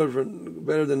that's good, for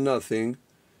better than nothing.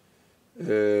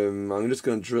 I'm just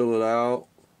gonna drill it out,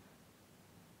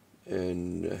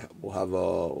 and we'll have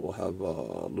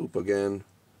a loop again,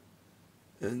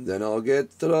 and then I'll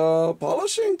get to the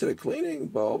polishing, to the cleaning.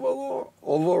 But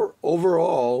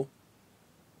overall,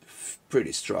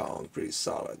 pretty strong, pretty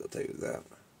solid, I'll tell you that.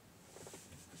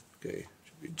 Okay,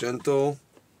 should be gentle.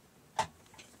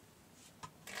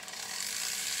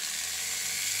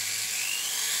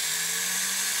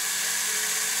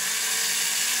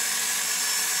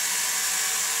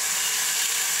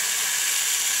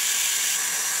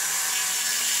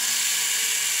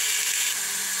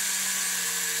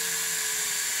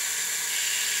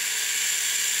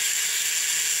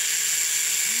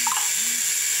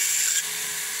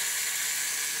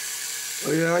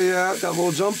 Oh yeah, that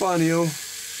will jump on you.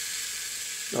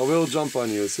 That will jump on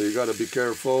you, so you gotta be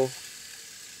careful.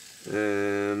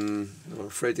 And I'm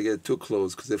afraid to get too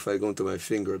close, because if I go into my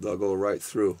finger, they'll go right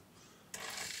through.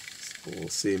 So we'll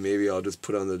see. Maybe I'll just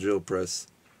put on the drill press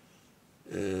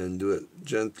and do it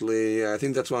gently. I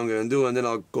think that's what I'm gonna do, and then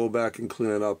I'll go back and clean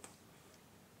it up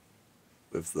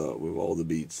with all the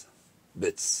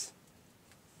bits.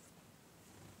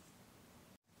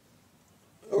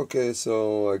 Okay,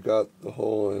 so I got the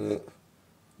hole in it.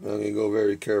 I'm gonna go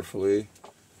very carefully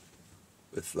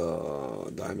with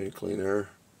the diamond cleaner.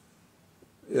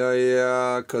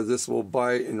 Yeah, because this will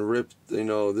bite and rip.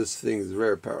 This thing is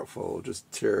very powerful. It'll just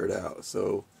tear it out.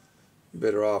 So you're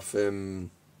better off going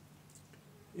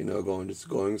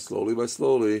slowly by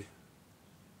slowly,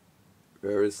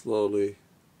 very slowly,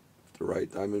 with the right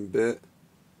diamond bit.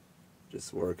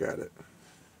 Just work at it.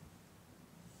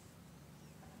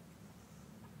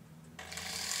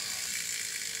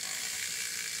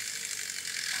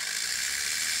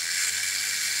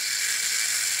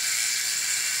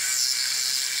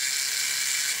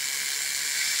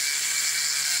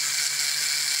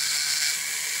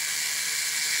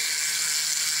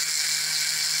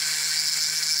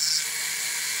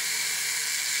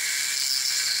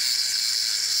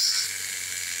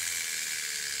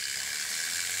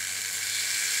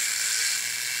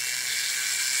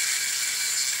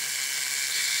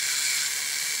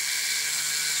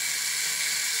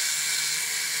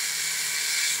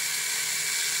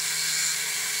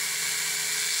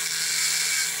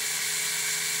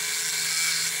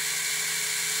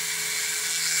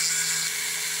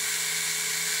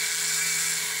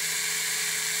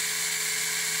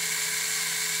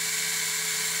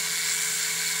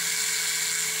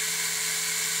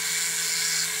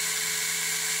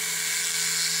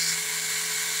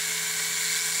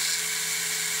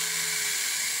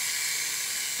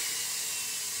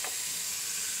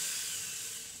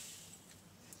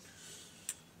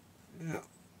 Yeah,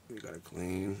 you gotta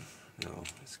clean. Now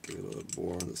let's give it a little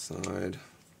bore on the side.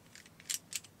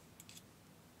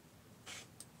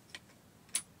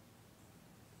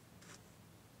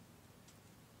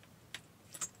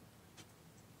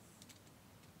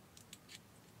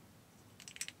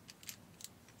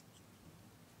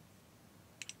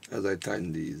 As I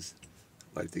tighten these,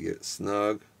 I like to get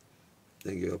snug,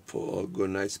 then give a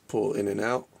good nice pull in and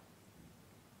out.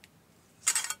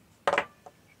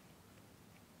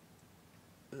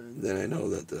 Then I know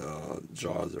that the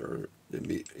jaws they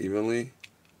meet evenly,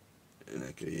 and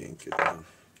I can yank it down.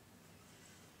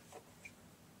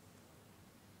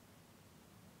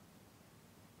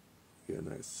 Get a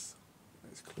nice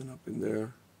clean up in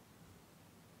there.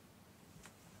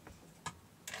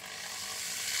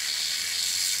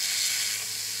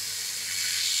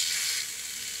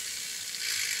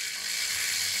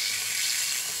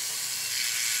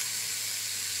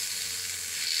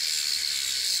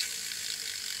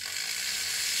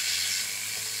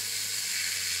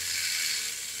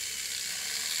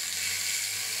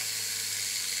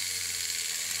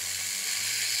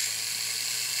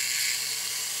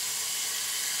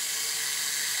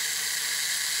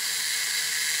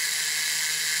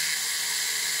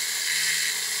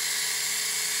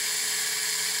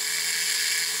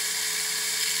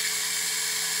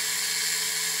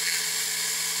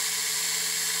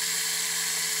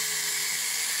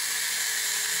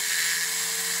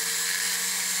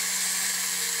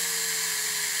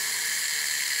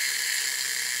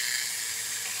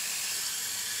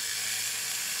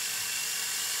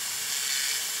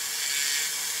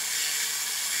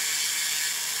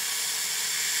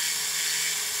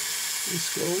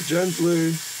 Just go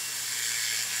gently.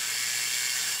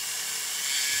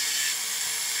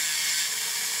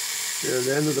 Yeah, at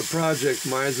the end of the project,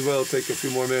 might as well take a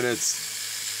few more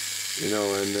minutes, you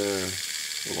know, and,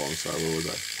 oh, I'm sorry, where was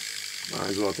I? Might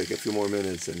as well take a few more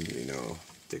minutes and, you know,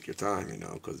 take your time, you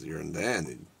know, because you're in the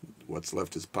end. What's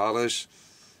left is polish,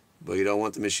 but you don't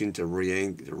want the machine to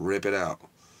rip it out.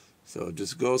 So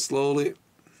just go slowly.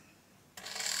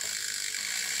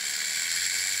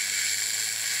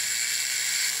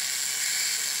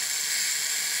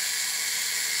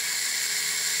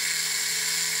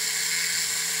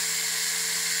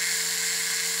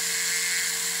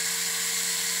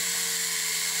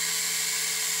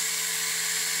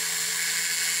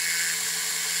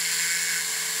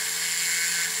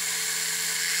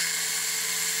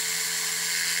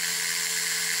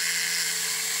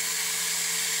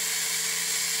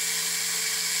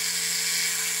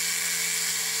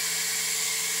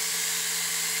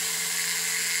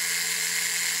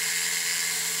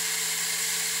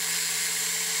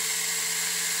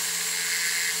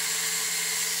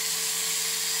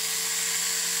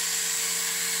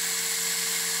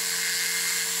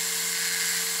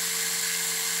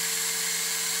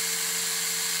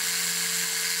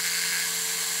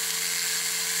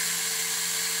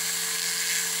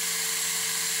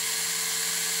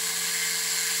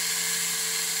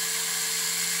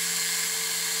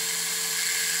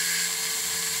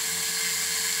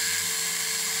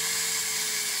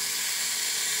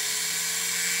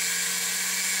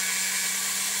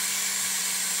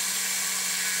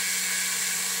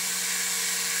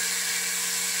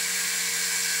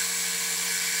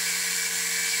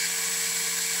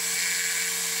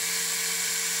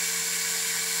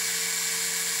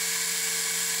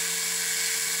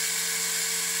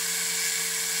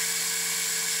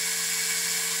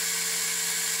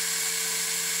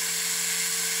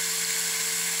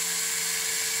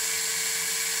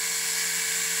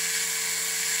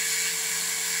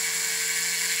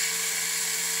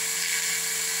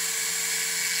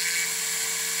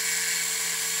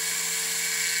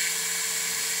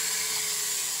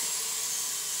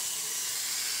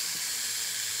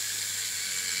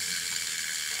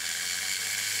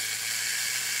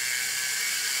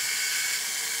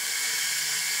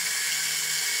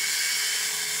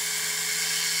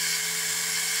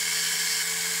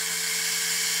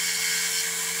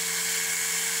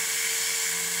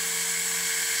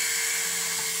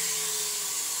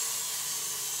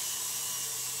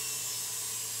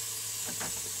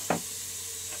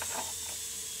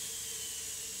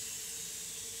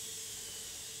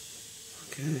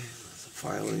 Okay, that's the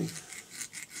filing.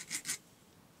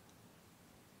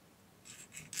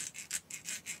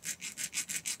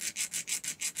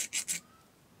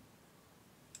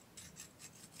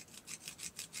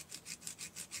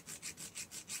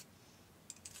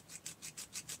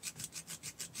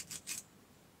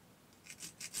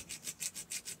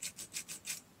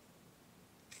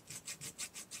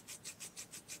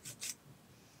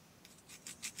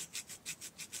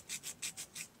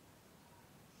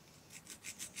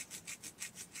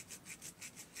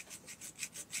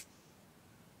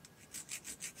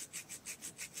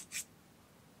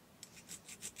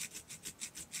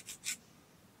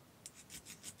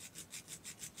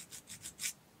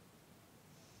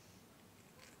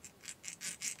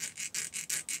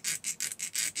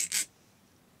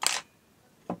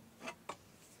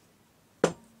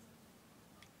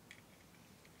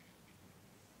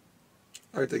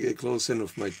 I like to get close in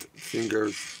with my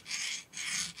fingers.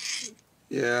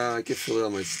 Yeah, I can feel it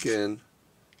on my skin,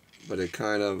 but it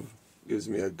kind of gives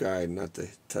me a guide not to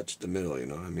touch the middle, you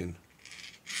know what I mean?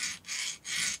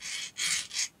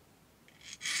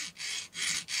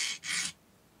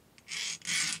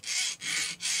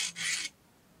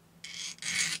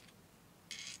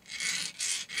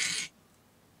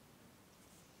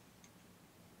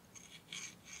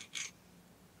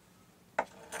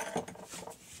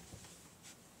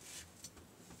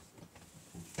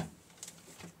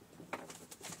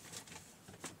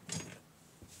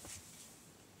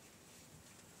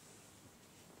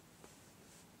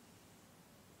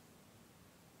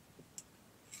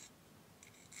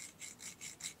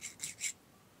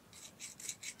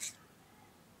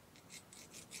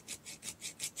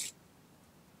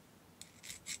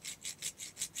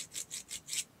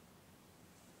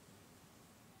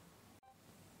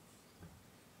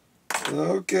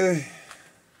 Okay,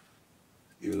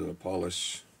 give it a little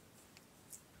polish.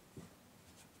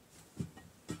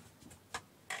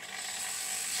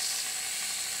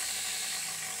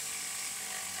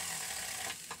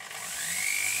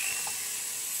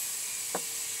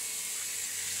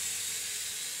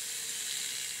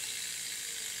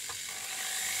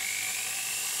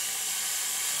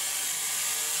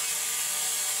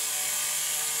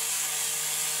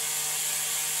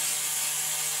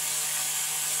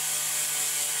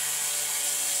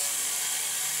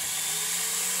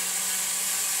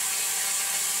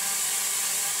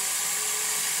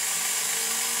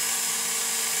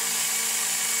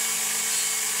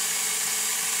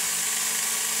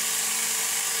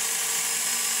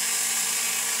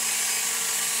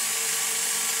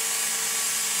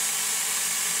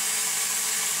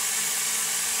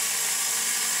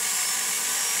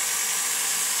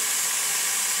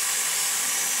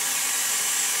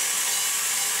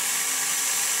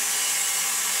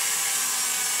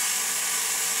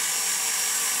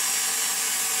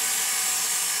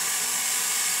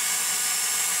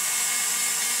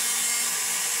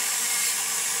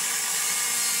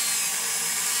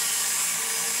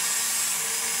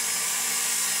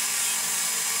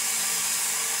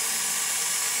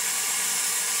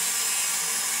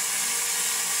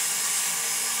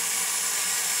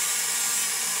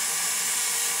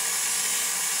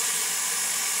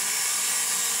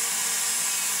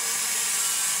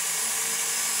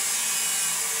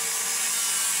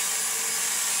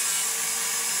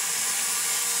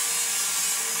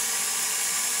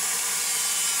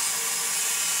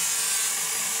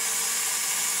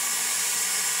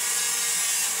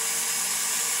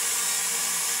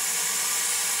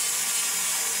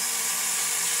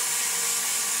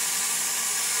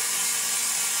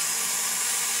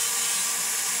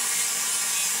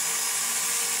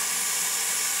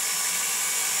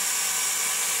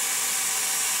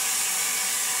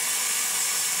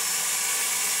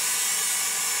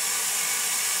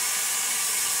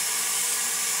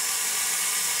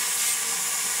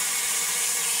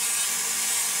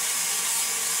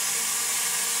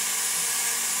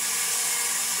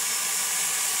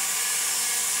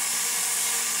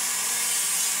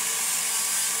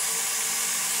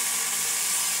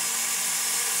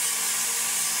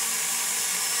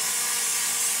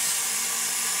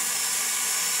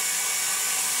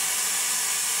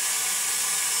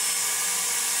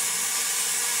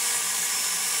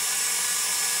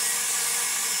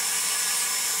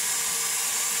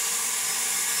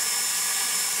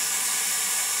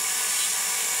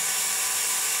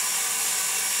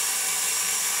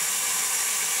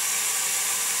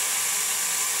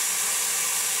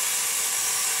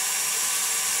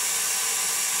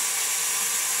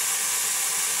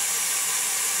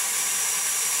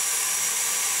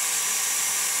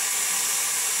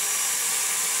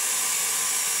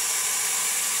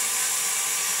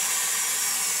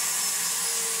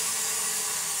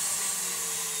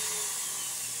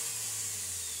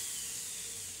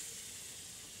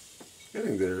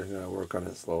 Getting there, you gotta work on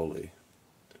it slowly.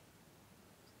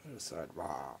 Other side,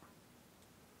 wow.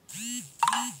 Just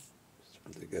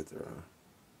trying to get there.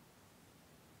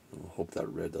 I hope that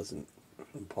red doesn't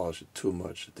polish it too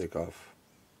much to take off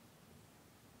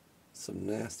some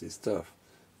nasty stuff.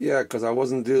 Yeah, because I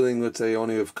wasn't dealing, let's say,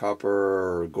 only with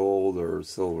copper or gold or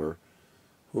silver.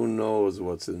 Who knows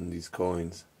what's in these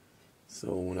coins?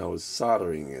 So when I was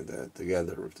soldering it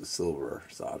together with the silver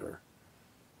solder,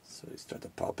 so you start to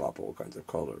pop up all kinds of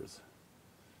colors.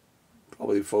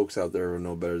 Probably folks out there will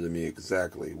know better than me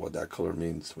exactly what that color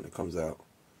means when it comes out.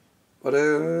 But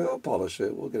I'll polish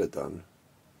it. We'll get it done.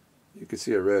 You can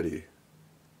see already.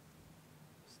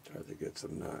 Start to get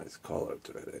some nice color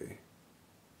to it, eh?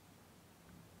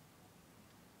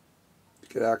 You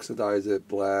could oxidize it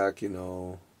black,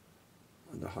 on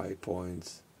the high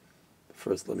points. But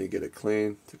first, let me get it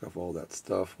clean. Take off all that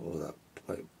stuff, all that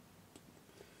play.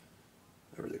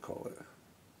 Whatever they call it.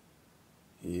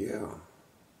 Yeah.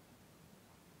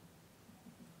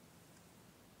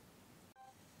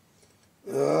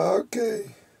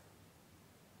 Okay.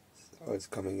 So it's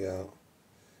coming out.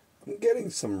 I'm getting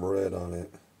some red on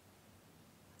it.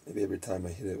 Maybe every time I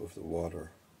hit it with the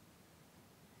water.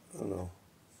 I don't know.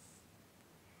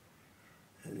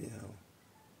 Anyhow.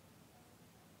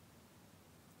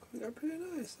 Coming out pretty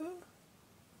nice, huh?